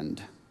Holy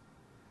Land.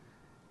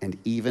 And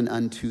even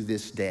unto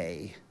this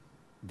day,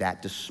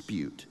 that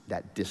dispute,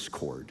 that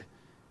discord,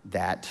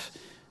 that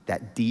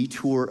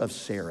detour of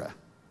Sarah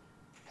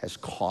has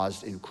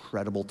caused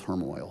incredible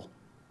turmoil,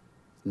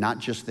 not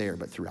just there,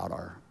 but throughout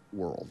our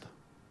world.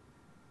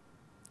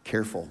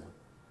 Careful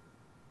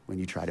when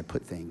you try to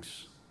put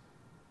things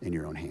in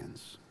your own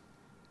hands.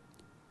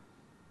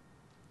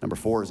 Number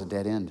 4 is a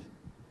dead end.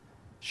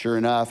 Sure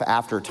enough,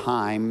 after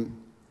time,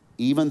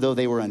 even though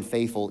they were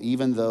unfaithful,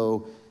 even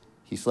though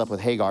he slept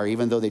with Hagar.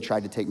 Even though they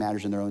tried to take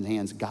matters in their own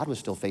hands, God was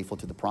still faithful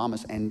to the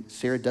promise, and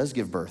Sarah does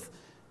give birth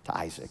to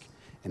Isaac.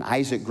 And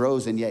Isaac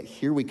grows, and yet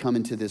here we come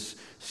into this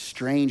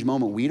strange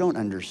moment we don't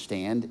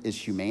understand as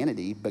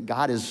humanity, but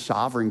God is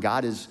sovereign.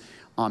 God is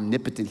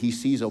omnipotent. He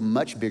sees a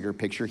much bigger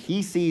picture.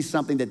 He sees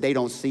something that they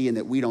don't see and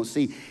that we don't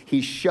see.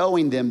 He's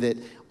showing them that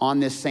on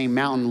this same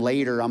mountain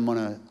later,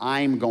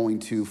 I'm going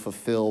to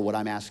fulfill what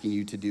I'm asking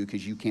you to do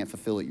because you can't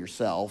fulfill it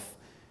yourself.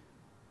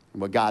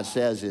 And what God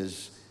says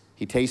is,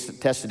 he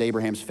tested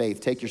Abraham's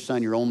faith. Take your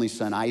son, your only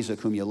son, Isaac,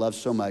 whom you love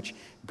so much,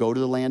 go to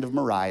the land of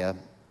Moriah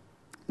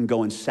and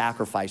go and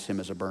sacrifice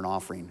him as a burnt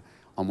offering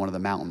on one of the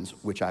mountains,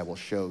 which I will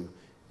show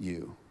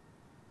you.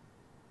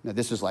 Now,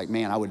 this is like,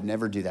 man, I would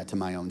never do that to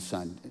my own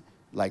son.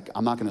 Like,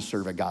 I'm not going to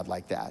serve a God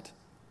like that.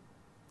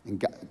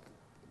 And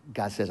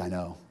God says, I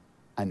know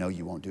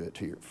you won't do it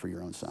for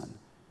your own son.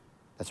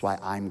 That's why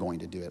I'm going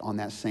to do it. On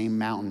that same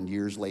mountain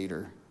years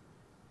later,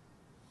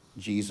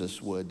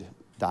 Jesus would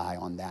die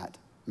on that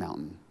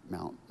mountain,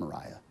 Mount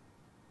Moriah,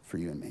 for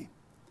you and me.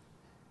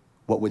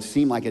 What would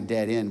seem like a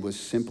dead end was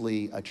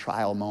simply a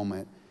trial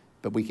moment,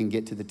 but we can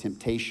get to the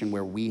temptation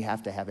where we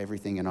have to have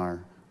everything in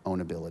our own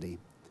ability.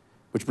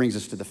 Which brings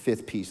us to the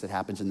fifth piece that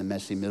happens in the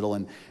messy middle,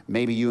 and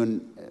maybe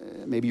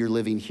you're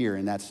living here,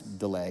 and that's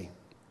delay.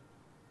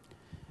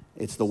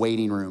 It's the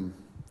waiting room.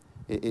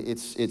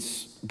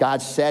 It's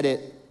God said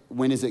it.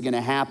 When is it going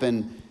to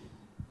happen?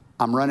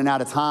 I'm running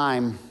out of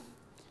time.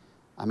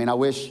 I mean, I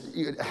wish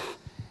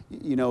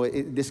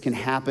this can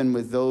happen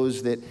with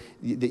those that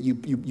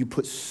you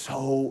put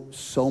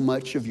so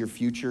much of your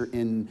future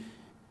in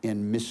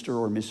Mr.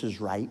 or Mrs.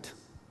 Right,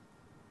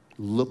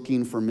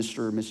 looking for Mr.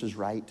 or Mrs.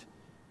 Right.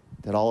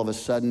 That all of a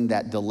sudden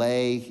that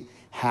delay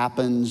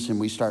happens and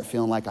we start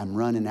feeling like I'm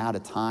running out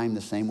of time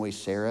the same way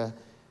Sarah,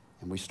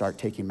 and we start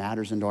taking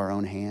matters into our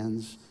own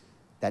hands.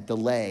 That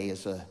delay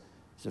is a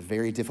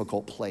very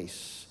difficult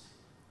place.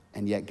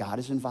 And yet God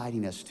is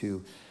inviting us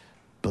to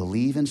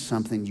believe in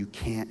something you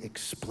can't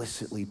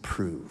explicitly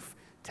prove,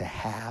 to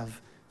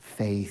have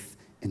faith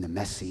in the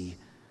messy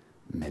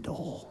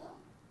middle.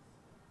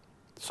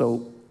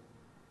 So,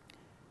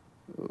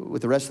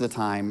 with the rest of the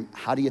time,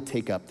 how do you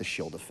take up the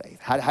shield of faith?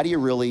 How do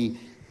you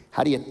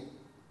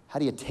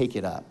take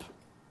it up?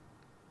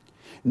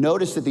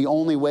 Notice that the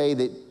only way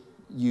that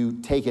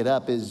you take it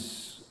up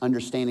is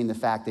understanding the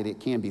fact that it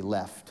can be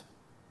left.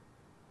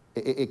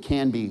 It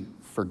can be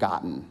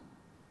forgotten.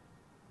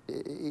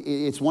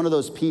 It's one of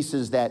those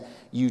pieces that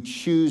you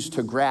choose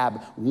to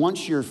grab.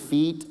 Once your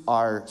feet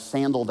are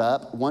sandaled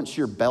up, once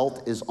your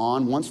belt is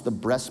on, once the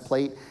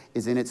breastplate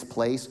is in its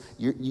place,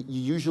 you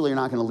usually are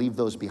not going to leave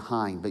those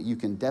behind, but you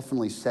can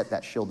definitely set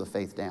that shield of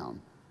faith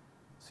down.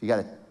 So you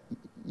got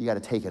to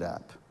take it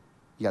up.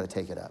 You got to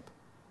take it up.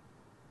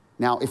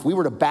 Now, if we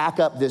were to back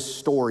up this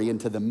story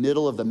into the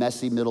middle of the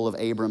messy middle of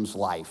Abram's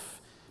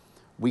life,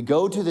 we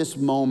go to this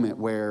moment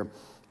where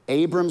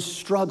Abram's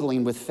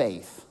struggling with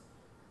faith,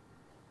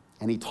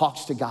 and he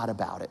talks to God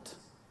about it.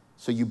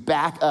 So you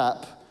back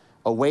up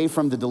away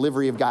from the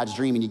delivery of God's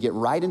dream, and you get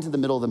right into the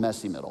middle of the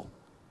messy middle.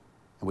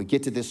 And we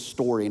get to this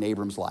story in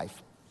Abram's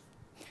life.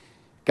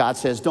 God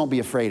says, don't be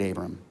afraid,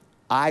 Abram.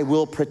 I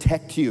will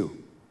protect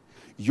you.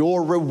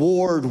 Your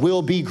reward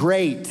will be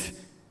great.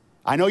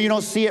 I know you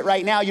don't see it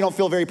right now. You don't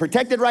feel very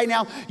protected right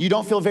now. You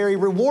don't feel very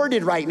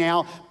rewarded right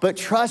now. But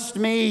trust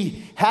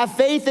me, have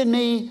faith in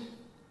me.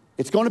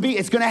 It's going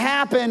to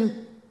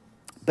happen.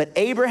 But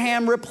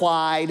Abraham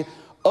replied,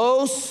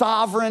 O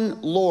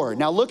sovereign Lord.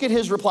 Now look at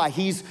his reply.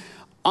 He's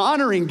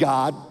honoring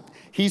God.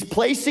 He's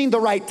placing the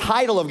right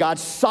title of God,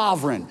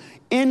 sovereign,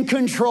 in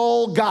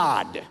control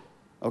God,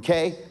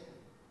 okay?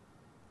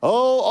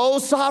 Oh,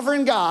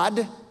 sovereign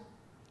God,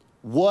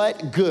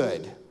 what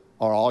good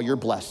are all your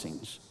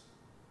blessings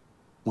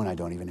when I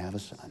don't even have a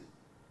son?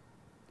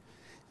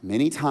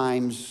 Many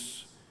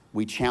times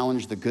we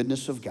challenge the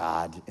goodness of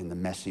God in the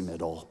messy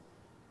middle.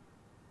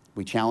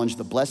 We challenge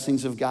the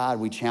blessings of God.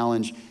 We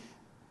challenge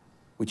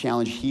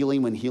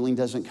healing when healing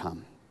doesn't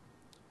come.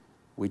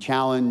 We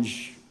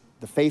challenge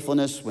the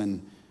faithfulness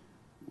when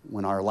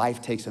our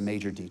life takes a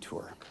major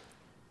detour.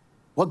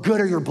 What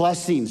good are your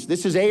blessings?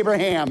 This is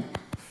Abraham.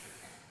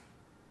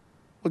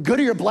 What good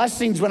are your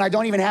blessings when I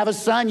don't even have a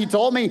son? You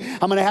told me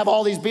I'm going to have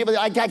all these people.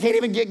 I can't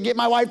even get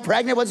my wife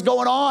pregnant. What's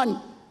going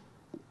on?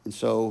 And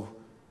so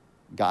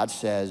God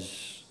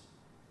says,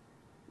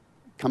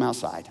 come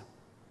outside.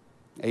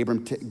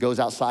 Abram goes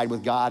outside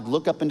with God,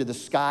 look up into the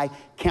sky,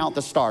 count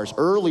the stars.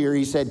 Earlier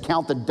he said,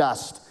 count the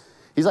dust.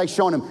 He's like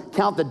showing him,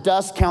 count the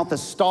dust, count the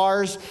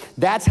stars.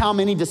 That's how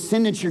many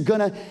descendants you're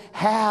gonna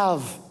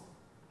have.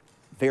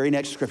 Very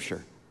next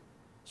scripture.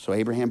 So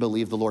Abraham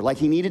believed the Lord. Like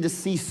he needed to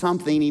see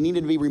something. He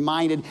needed to be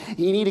reminded.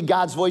 He needed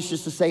God's voice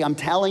just to say, I'm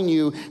telling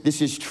you,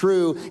 this is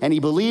true. And he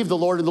believed the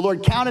Lord, and the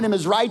Lord counted him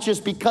as righteous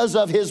because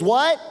of his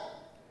what?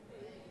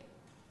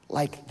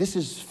 Like this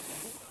is,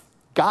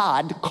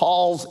 God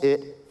calls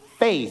it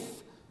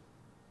faith.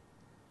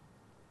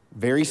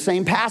 Very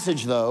same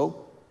passage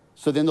though.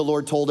 So then the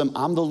Lord told him,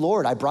 I'm the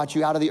Lord. I brought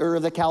you out of the Ur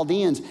of the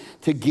Chaldeans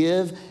to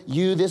give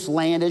you this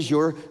land as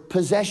your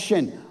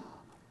possession.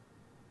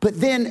 But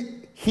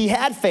then he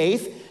had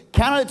faith,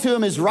 counted it to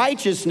him as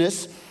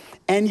righteousness,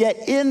 and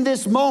yet in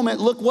this moment,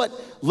 look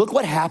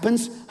what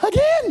happens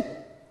again.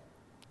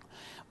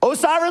 O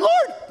sovereign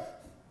Lord,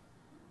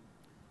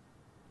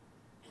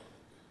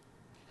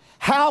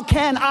 how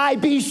can I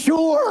be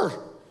sure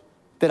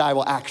that I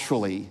will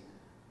actually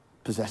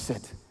possess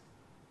it?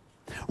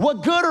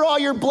 What good are all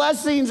your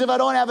blessings if I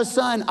don't have a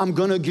son? I'm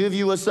gonna give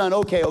you a son.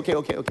 Okay.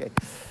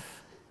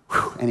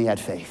 Whew. And he had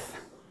faith.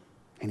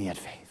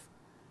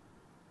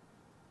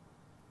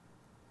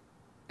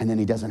 And then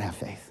he doesn't have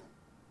faith.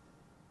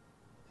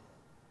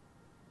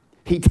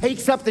 He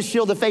takes up the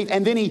shield of faith,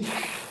 and then he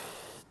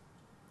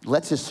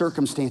lets his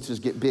circumstances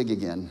get big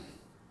again.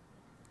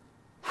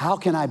 How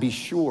can I be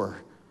sure?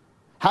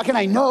 How can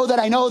I know that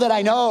I know that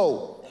I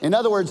know? In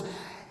other words,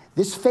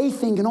 this faith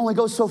thing can only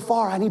go so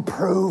far. I need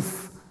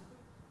proof.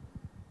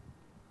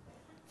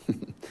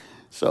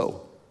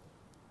 So,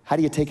 how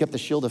do you take up the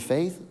shield of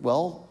faith?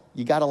 Well,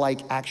 you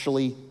gotta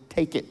actually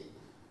take it.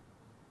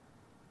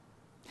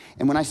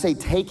 And when I say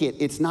take it,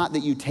 it's not that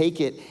you take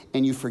it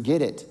and you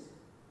forget it.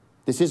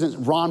 This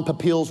isn't Ron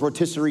Popeil's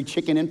rotisserie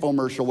chicken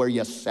infomercial where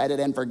you set it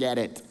and forget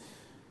it.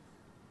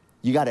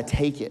 You gotta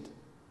take it.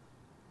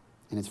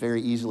 And it's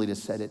very easily to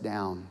set it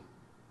down,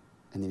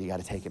 and then you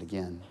gotta take it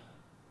again.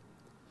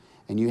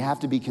 And you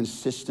have to be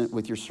consistent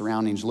with your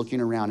surroundings,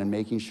 looking around and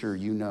making sure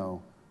you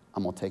know,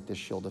 I'm gonna take this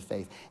shield of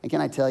faith. And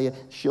can I tell you,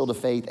 shield of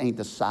faith ain't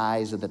the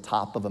size of the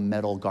top of a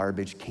metal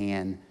garbage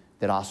can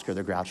that Oscar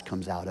the Grouch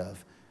comes out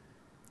of.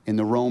 In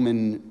the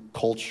Roman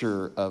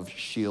culture of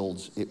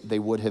shields, they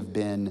would have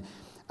been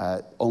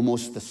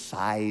almost the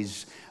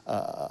size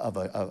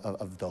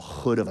of the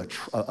hood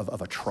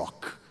of a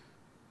truck.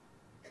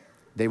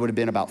 They would have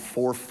been about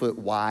 4 foot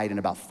wide and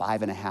about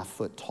 5.5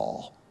 foot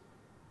tall.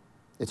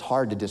 It's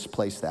hard to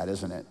displace that,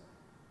 isn't it?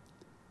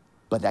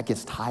 But that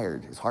gets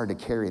tired. It's hard to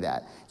carry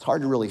that. It's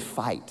hard to really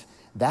fight.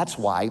 That's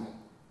why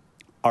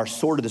our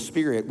sword of the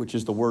Spirit, which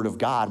is the word of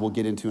God, we'll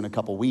get into in a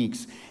couple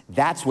weeks,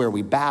 that's where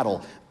we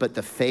battle. But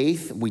the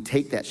faith, we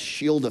take that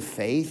shield of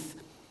faith.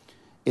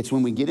 It's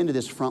when we get into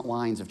this front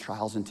lines of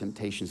trials and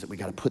temptations that we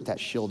got to put that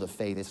shield of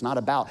faith. It's not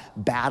about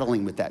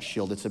battling with that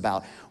shield. It's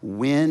about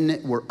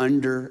when we're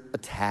under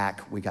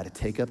attack, we got to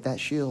take up that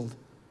shield.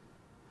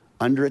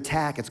 Under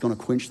attack, it's going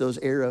to quench those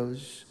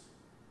arrows.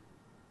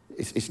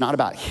 It's not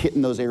about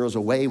hitting those arrows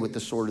away with the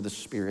sword of the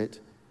Spirit.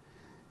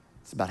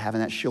 It's about having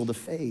that shield of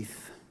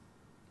faith.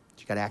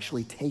 You got to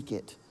actually take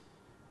it.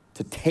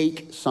 To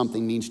take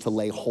something means to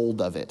lay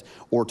hold of it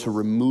or to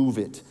remove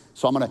it.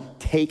 So I'm going to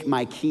take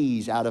my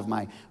keys out of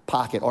my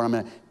pocket, or I'm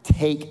going to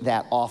take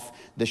that off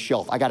the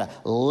shelf. I got to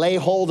lay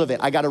hold of it.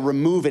 I got to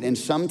remove it. And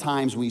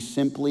sometimes we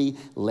simply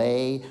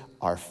lay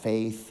our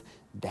faith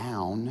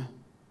down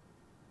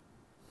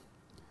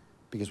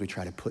because we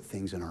try to put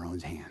things in our own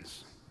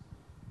hands.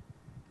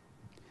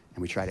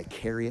 And we try to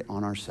carry it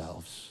on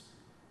ourselves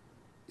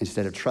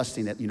instead of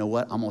trusting that, you know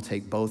what, I'm gonna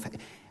take both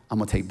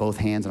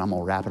hands and I'm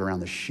gonna wrap it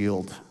around the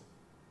shield.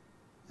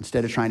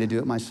 Instead of trying to do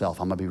it myself,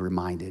 I'm gonna be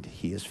reminded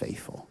he is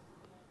faithful.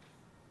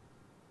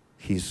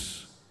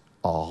 He's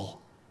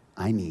all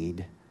I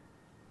need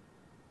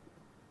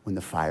when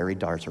the fiery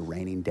darts are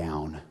raining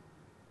down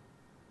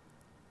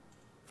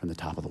from the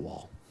top of the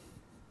wall.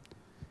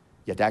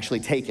 You have to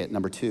actually take it.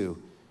 Number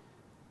 2,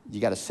 you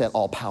got to set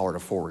all power to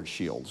forward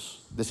shields.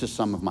 This is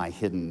some of my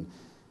hidden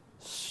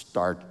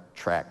Star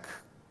Trek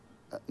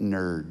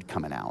nerd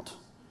coming out.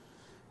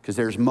 Because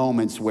there's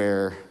moments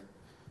where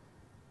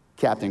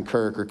Captain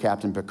Kirk or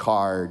Captain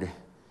Picard,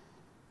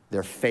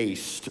 they're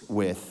faced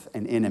with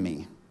an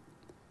enemy.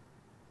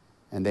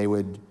 And they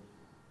would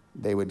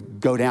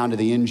go down to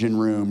the engine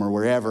room or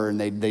wherever, and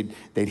they'd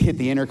hit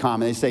the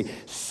intercom and they'd say,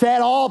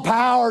 set all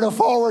power to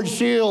forward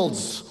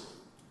shields.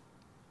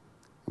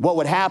 What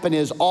would happen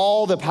is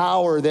all the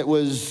power that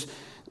was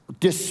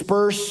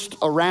dispersed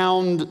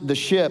around the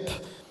ship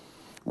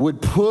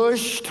would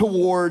push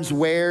towards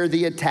where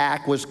the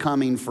attack was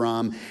coming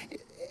from.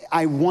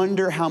 I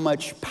wonder how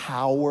much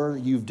power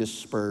you've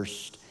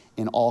dispersed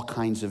in all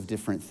kinds of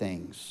different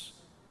things.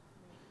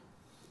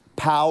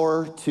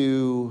 Power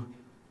to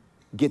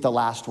get the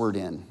last word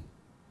in.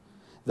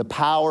 The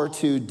power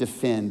to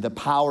defend, the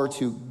power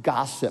to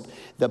gossip,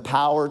 the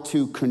power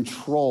to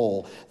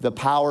control, the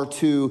power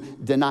to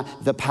deny,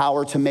 the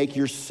power to make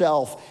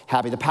yourself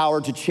happy, the power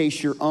to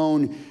chase your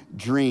own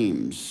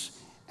dreams.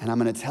 And I'm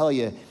gonna tell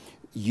you,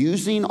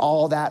 using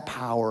all that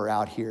power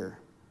out here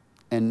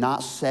and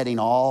not setting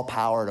all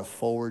power to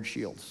forward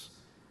shields,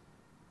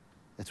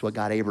 that's what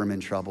got Abram in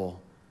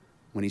trouble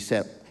when he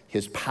set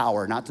his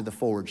power, not to the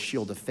forward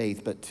shield of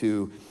faith, but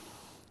to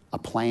a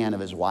plan of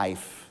his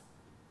wife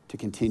to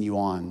continue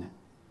on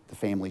the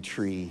family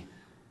tree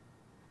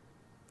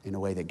in a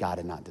way that God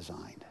had not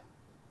designed.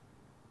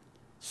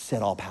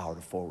 Set all power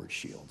to forward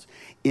shields.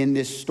 In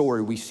this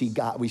story, we see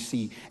God, we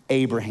see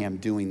Abraham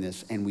doing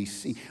this, and we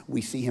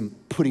see him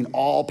putting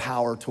all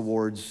power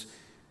towards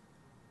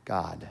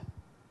God.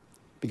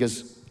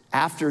 Because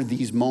after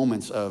these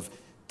moments of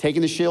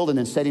taking the shield and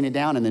then setting it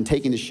down and then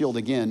taking the shield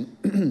again,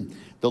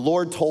 the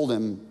Lord told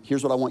him,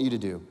 here's what I want you to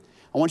do.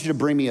 I want you to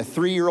bring me a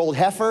 3-year-old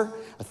heifer,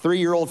 a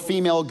 3-year-old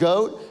female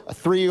goat, a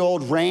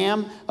 3-year-old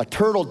ram, a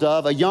turtle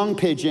dove, a young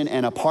pigeon,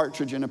 and a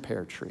partridge in a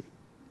pear tree.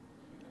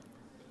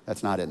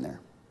 That's not in there.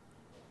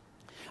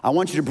 I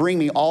want you to bring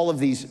me all of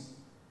these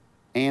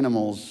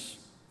animals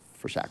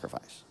for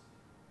sacrifice.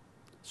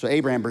 So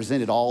Abraham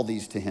presented all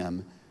these to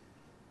him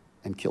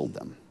and killed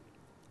them.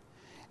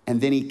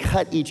 And then he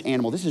cut each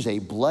animal. This is a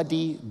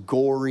bloody,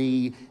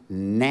 gory,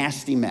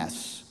 nasty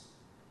mess.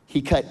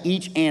 He cut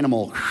each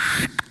animal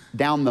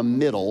down the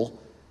middle,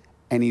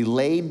 and he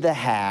laid the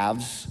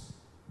halves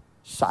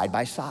side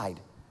by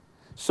side.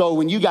 So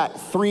when you got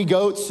 3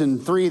 goats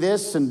and 3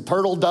 this and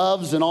turtle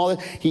doves and all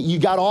that, you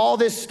got all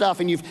this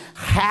stuff and you've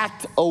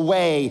hacked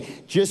away.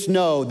 Just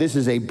know this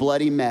is a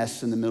bloody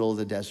mess in the middle of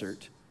the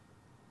desert.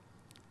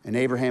 And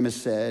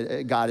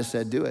God has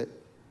said, do it.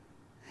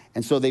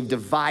 And so they've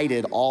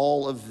divided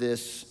all of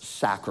this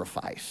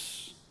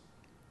sacrifice.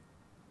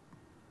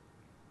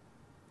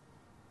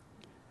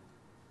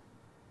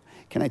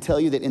 Can I tell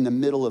you that in the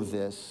middle of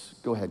this,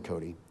 go ahead,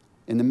 Cody,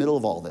 in the middle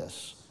of all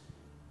this,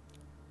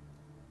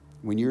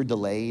 when you're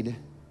delayed,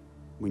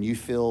 when you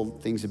feel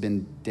things have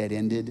been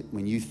dead-ended,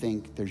 when you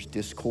think there's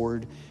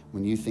discord,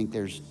 when you think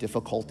there's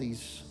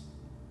difficulties,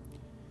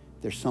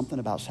 there's something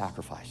about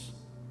sacrifice.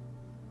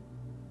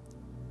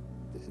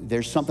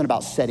 There's something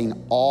about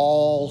setting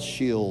all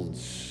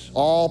shields,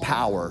 all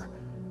power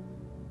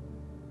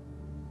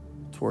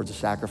towards a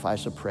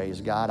sacrifice of praise.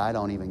 God, I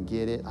don't even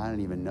get it. I don't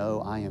even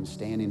know. I am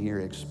standing here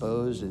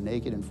exposed and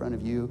naked in front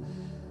of you,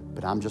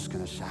 but I'm just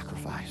going to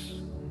sacrifice.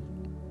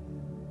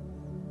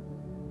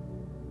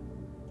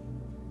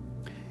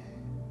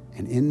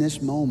 And in this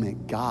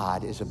moment,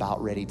 God is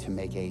about ready to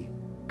make a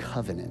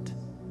covenant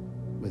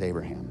with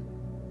Abraham,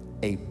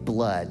 a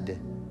blood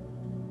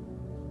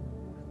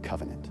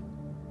covenant.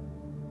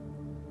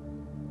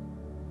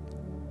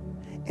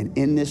 And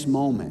in this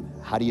moment,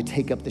 how do you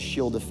take up the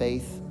shield of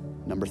faith?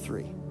 Number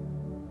 3,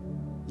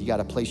 you got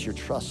to place your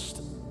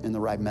trust in the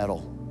right metal.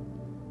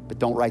 But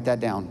don't write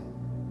that down.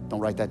 Don't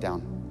write that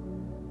down.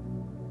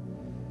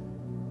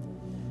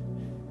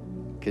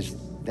 Because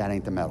that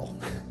ain't the metal.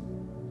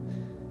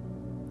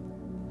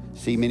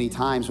 See, many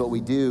times what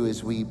we do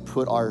is we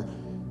put our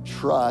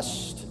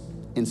trust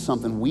in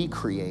something we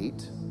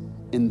create,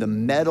 in the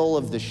metal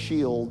of the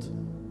shield,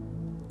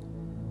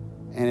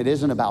 and it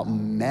isn't about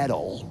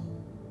metal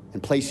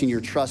and placing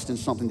your trust in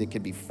something that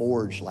could be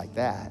forged like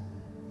that.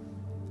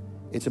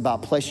 It's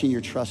about placing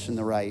your trust in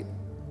the right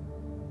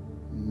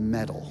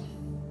metal.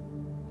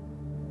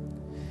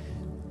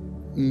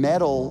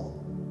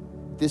 Metal,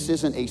 this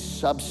isn't a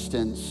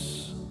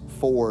substance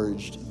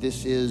forged.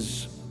 This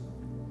is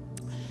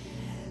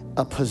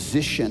a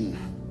position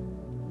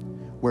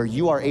where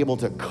you are able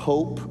to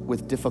cope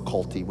with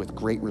difficulty with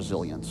great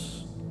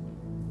resilience.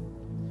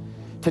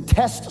 To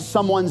test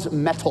someone's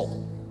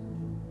mettle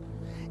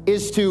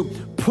is to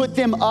put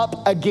them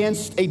up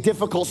against a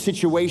difficult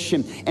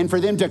situation and for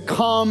them to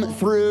come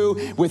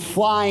through with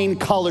flying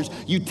colors.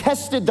 You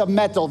tested the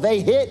metal.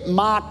 They hit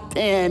Mach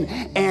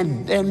 10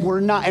 and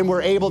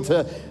were able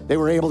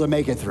to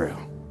make it through.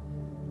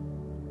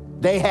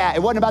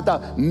 It wasn't about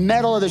the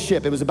metal of the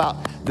ship. It was about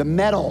the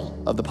metal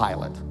of the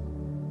pilot.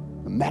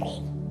 The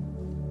metal.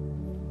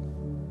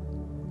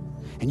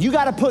 And you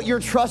got to put your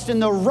trust in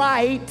the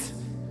right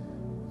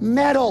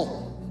metal.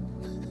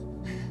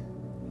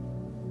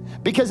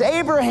 Because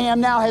Abraham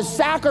now has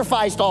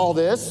sacrificed all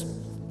this,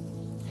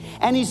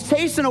 and he's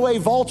chasing away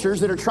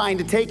vultures that are trying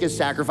to take his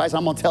sacrifice.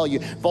 I'm gonna tell you,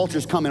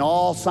 vultures come in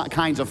all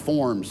kinds of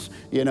forms,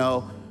 you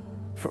know,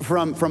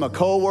 from a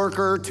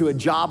coworker to a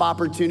job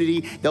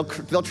opportunity. They'll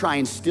try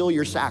and steal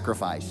your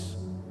sacrifice.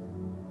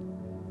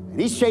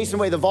 And he's chasing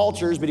away the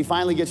vultures, but he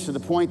finally gets to the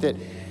point that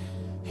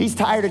he's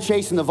tired of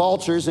chasing the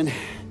vultures, and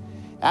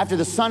after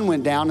the sun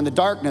went down and the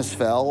darkness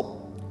fell,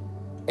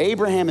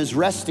 Abraham is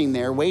resting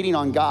there waiting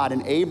on God,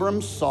 and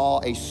Abram saw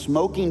a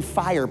smoking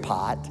fire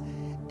pot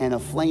and a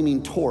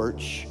flaming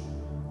torch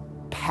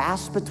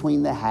pass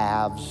between the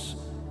halves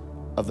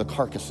of the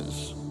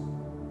carcasses.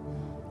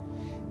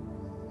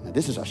 Now,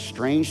 this is a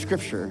strange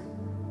scripture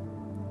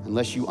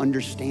unless you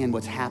understand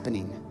what's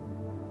happening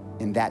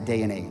in that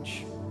day and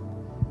age.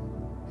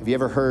 Have you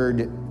ever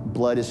heard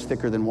blood is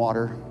thicker than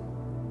water?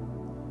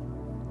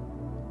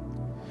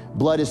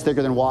 Blood is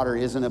thicker than water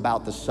isn't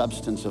about the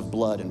substance of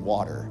blood and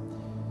water.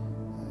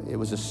 It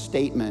was a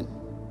statement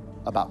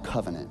about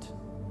covenant,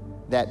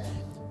 that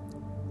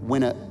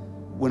when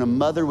a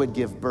mother would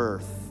give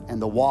birth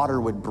and the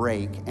water would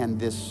break and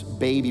this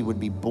baby would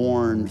be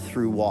born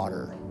through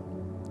water,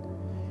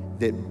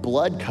 that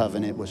blood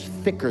covenant was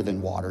thicker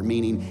than water,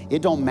 meaning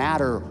it don't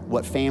matter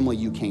what family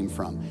you came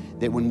from,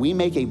 that when we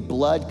make a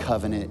blood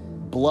covenant,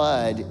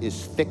 blood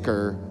is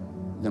thicker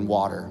than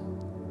water.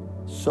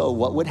 So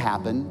what would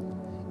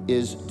happen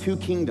is 2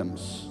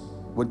 kingdoms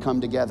would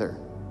come together.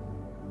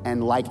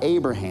 And like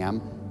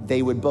Abraham,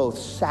 they would both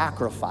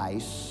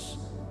sacrifice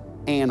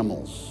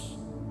animals.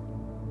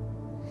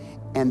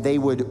 And they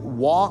would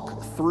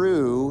walk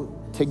through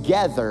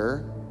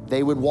together.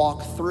 They would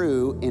walk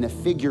through in a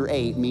figure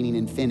 8, meaning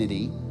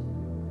infinity.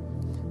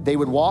 They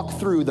would walk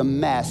through the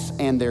mess,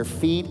 and their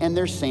feet and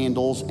their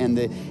sandals and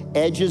the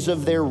edges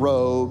of their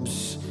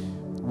robes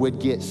would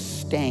get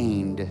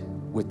stained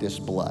with this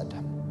blood.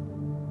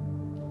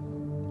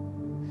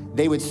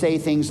 They would say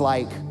things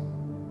like,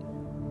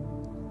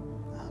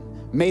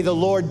 "May the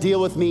Lord deal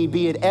with me,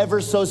 be it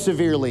ever so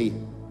severely,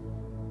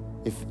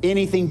 if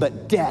anything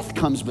but death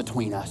comes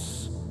between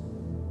us,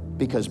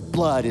 because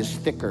blood is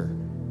thicker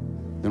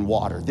than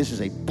water." This is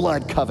a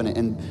blood covenant,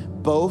 and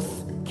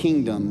both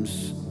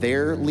kingdoms,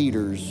 their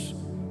leaders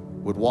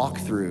would walk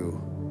through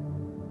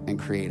and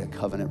create a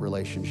covenant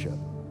relationship,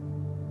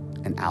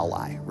 an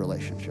ally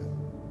relationship.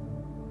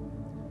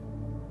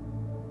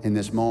 In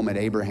this moment,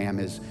 Abraham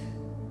has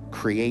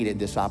created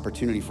this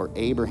opportunity for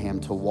Abraham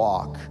to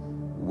walk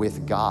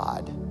with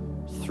God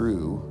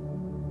through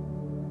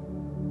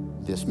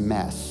this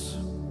mess.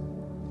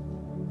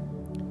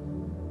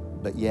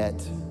 But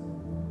yet,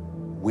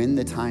 when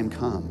the time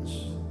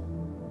comes,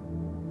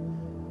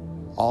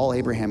 all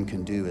Abraham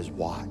can do is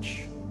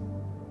watch.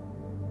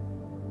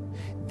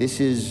 This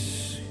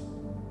is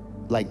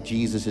like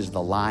Jesus is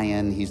the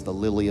lion, he's the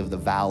lily of the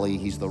valley,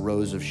 he's the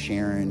rose of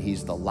Sharon,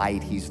 he's the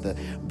light, he's the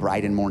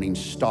bright and morning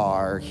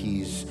star,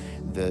 he's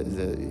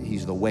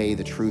the way,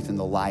 the truth, and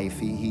the life.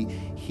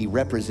 He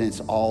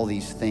represents all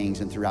these things,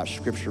 and throughout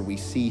Scripture we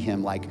see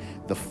him like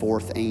the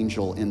fourth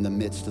angel in the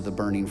midst of the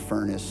burning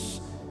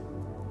furnace.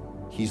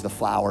 He's the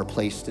flour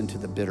placed into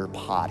the bitter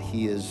pot.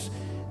 He is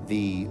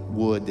the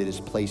wood that is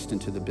placed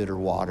into the bitter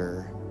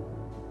water.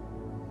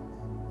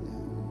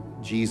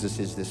 Jesus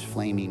is this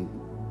flaming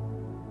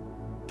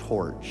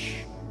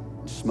torch,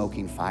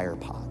 smoking fire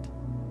pot.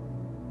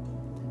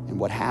 And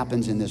what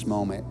happens in this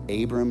moment,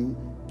 Abram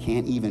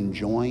can't even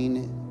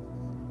join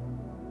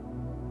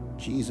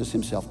Jesus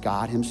himself.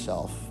 God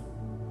himself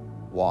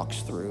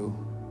walks through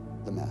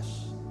the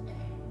mess.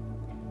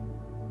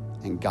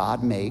 And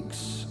God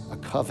makes a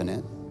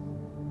covenant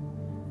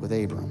with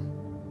Abram,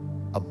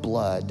 a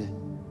blood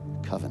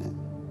covenant.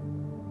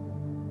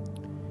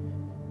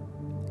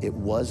 It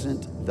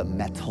wasn't the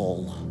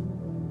metal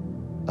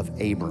of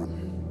Abram.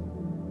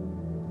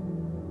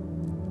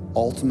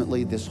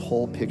 Ultimately, this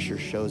whole picture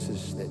shows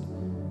us that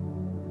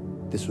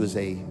this was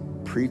a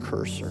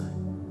precursor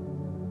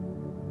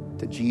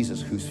to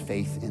Jesus, whose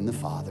faith in the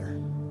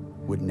Father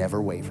would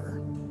never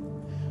waver,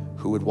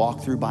 who would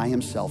walk through by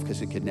himself,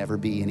 because it could never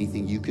be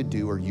anything you could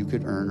do or you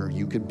could earn or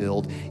you could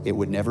build. It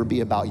would never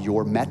be about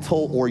your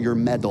metal or your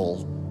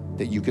medal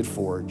that you could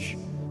forge.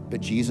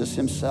 But Jesus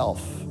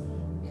himself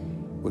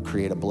would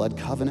create a blood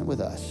covenant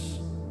with us.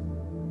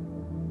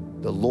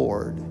 The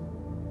Lord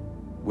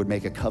would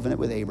make a covenant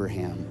with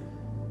Abraham,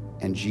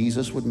 and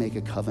Jesus would make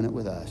a covenant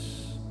with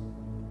us,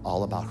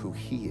 all about who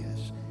he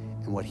is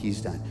and what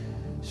he's done.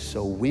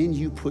 So when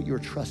you put your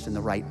trust in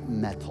the right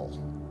metal,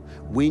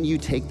 when you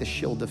take the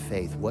shield of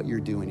faith, what you're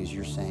doing is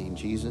you're saying,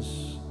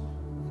 Jesus,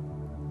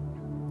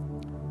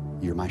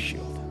 you're my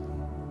shield.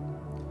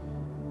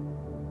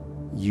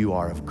 You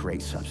are of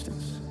great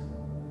substance.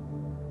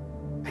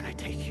 And I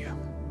take you.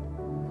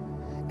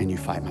 And you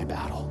fight my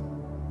battle.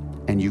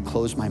 And you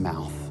close my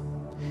mouth.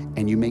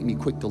 And you make me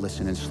quick to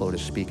listen and slow to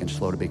speak and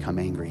slow to become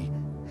angry.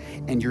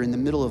 And you're in the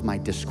middle of my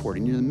discord,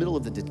 and you're in the middle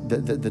of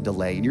the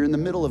delay, and you're in the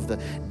middle of the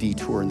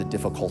detour and the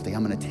difficulty.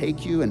 I'm gonna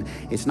take you, and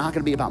it's not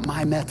gonna be about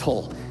my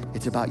metal,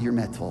 it's about your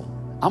metal.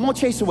 I'm gonna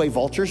chase away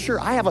vultures. Sure,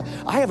 I have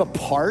a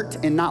part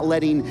in not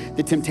letting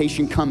the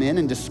temptation come in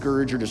and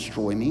discourage or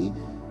destroy me.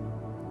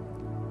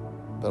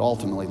 But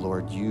ultimately,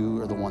 Lord, you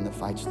are the one that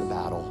fights the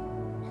battle.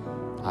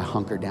 I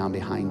hunker down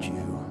behind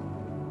you.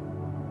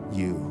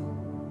 You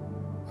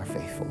are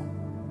faithful.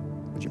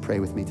 Would you pray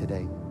with me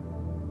today?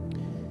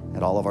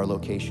 At all of our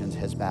locations,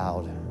 heads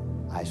bowed,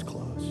 eyes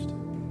closed.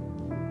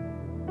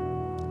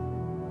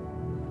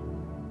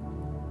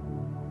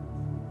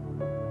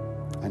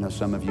 I know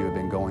some of you have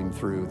been going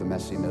through the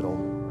messy middle.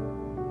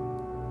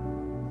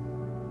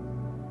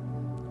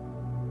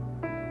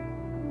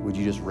 Would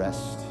you just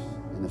rest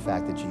in the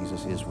fact that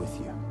Jesus is with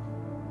you?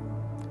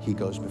 He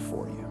goes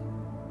before you.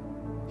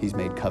 He's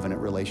made covenant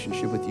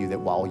relationship with you, that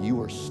while you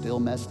were still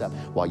messed up,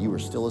 while you were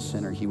still a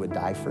sinner, he would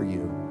die for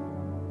you.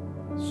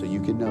 So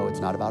you could know it's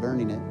not about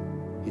earning it.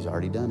 He's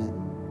already done it.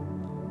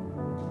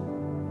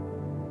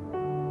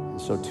 And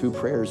so 2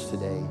 prayers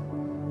today.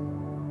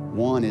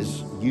 One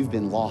is, you've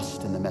been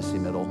lost in the messy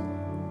middle,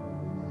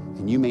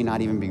 and you may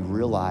not even be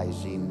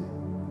realizing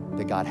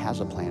that God has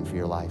a plan for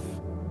your life,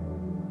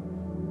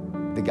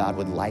 that God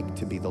would like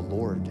to be the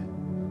Lord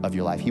of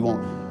your life. He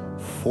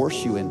won't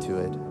force you into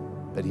it,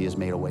 but he has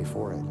made a way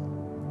for it.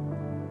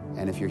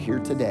 And if you're here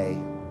today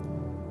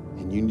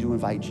and you need to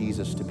invite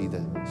Jesus to be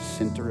the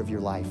center of your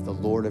life, the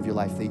Lord of your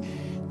life,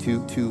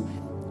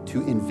 to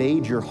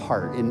invade your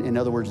heart, in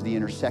other words, the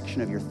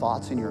intersection of your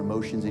thoughts and your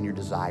emotions and your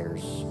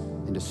desires,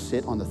 and to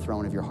sit on the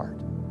throne of your heart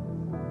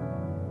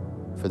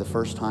for the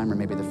first time, or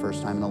maybe the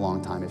first time in a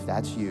long time, if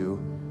that's you,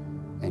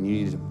 and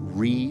you need to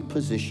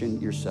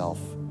reposition yourself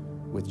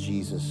with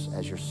Jesus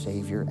as your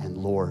Savior and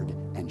Lord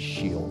and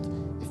shield.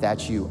 If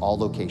that's you, all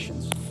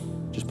locations,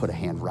 just put a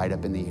hand right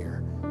up in the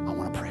air. I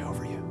want to pray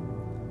over you.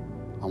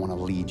 I want to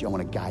lead you. I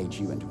want to guide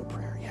you into a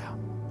prayer. Yeah.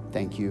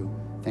 Thank you.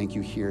 Thank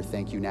you here.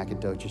 Thank you,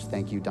 Nacogdoches.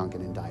 Thank you,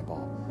 Duncan and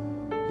Diboll.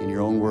 In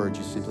your own words,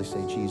 you simply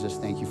say, Jesus,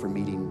 thank you for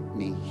meeting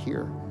me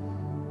here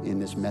in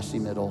this messy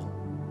middle.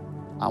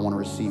 I want to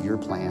receive your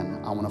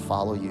plan. I want to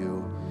follow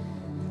you.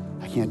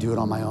 I can't do it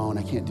on my own.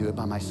 I can't do it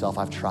by myself.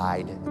 I've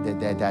tried.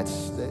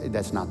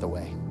 That's not the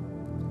way.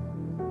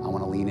 I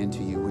want to lean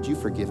into you. Would you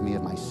forgive me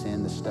of my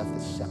sin, the stuff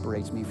that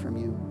separates me from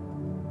you?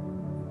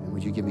 And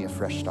would you give me a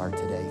fresh start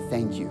today?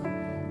 Thank you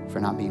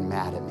for not being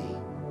mad at me,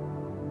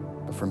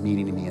 but for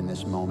meeting me in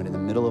this moment, in the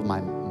middle of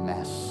my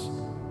mess,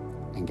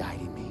 and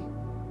guiding me.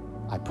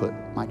 I put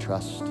my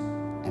trust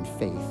and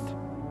faith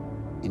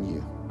in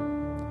you.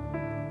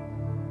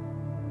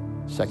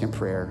 Second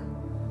prayer,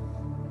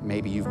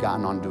 maybe you've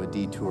gotten onto a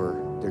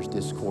detour. There's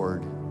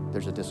discord.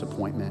 There's a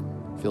disappointment.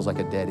 Feels like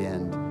a dead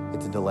end.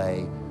 It's a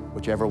delay.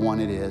 Whichever one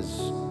it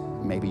is,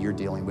 maybe you're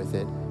dealing with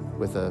it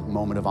with a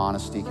moment of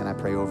honesty. Can I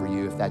pray over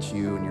you? If that's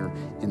you and you're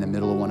in the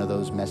middle of one of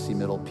those messy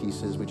middle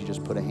pieces, would you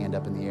just put a hand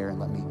up in the air and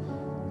let me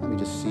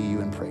just see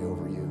you and pray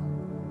over you?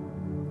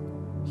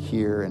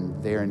 Here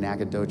and there in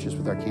Nacogdoches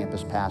with our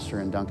campus pastor,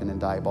 and Duncan and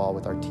Diboll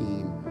with our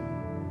team.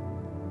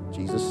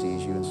 Jesus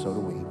sees you, and so do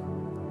we.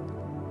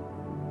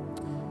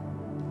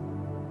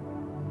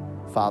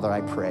 Father,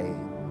 I pray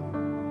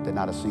that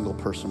not a single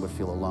person would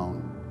feel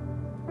alone,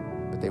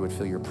 but they would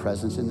feel your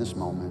presence in this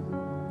moment.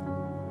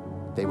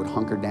 They would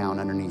hunker down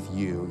underneath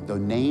you. The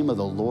name of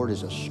the Lord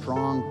is a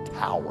strong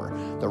tower.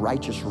 The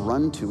righteous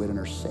run to it and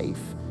are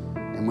safe.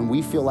 And when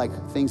we feel like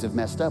things have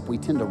messed up, we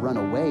tend to run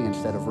away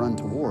instead of run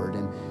toward.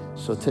 And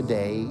so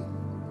today,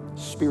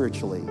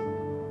 spiritually,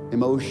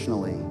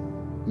 emotionally,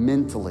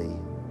 mentally,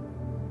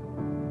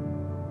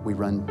 we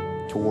run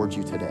towards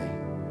you today.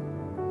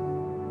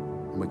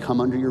 And we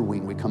come under your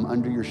wing. We come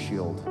under your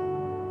shield.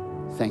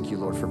 Thank you,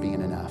 Lord, for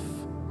being enough.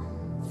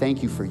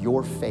 Thank you for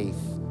your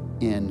faith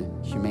in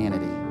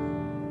humanity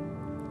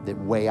that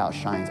way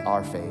outshines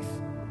our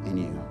faith in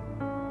you.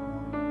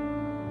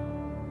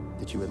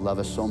 That you would love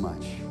us so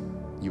much,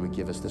 you would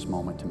give us this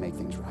moment to make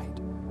things right.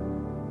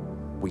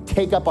 We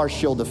take up our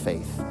shield of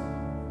faith.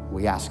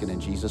 We ask it in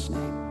Jesus'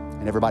 name.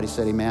 And everybody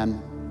said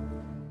amen.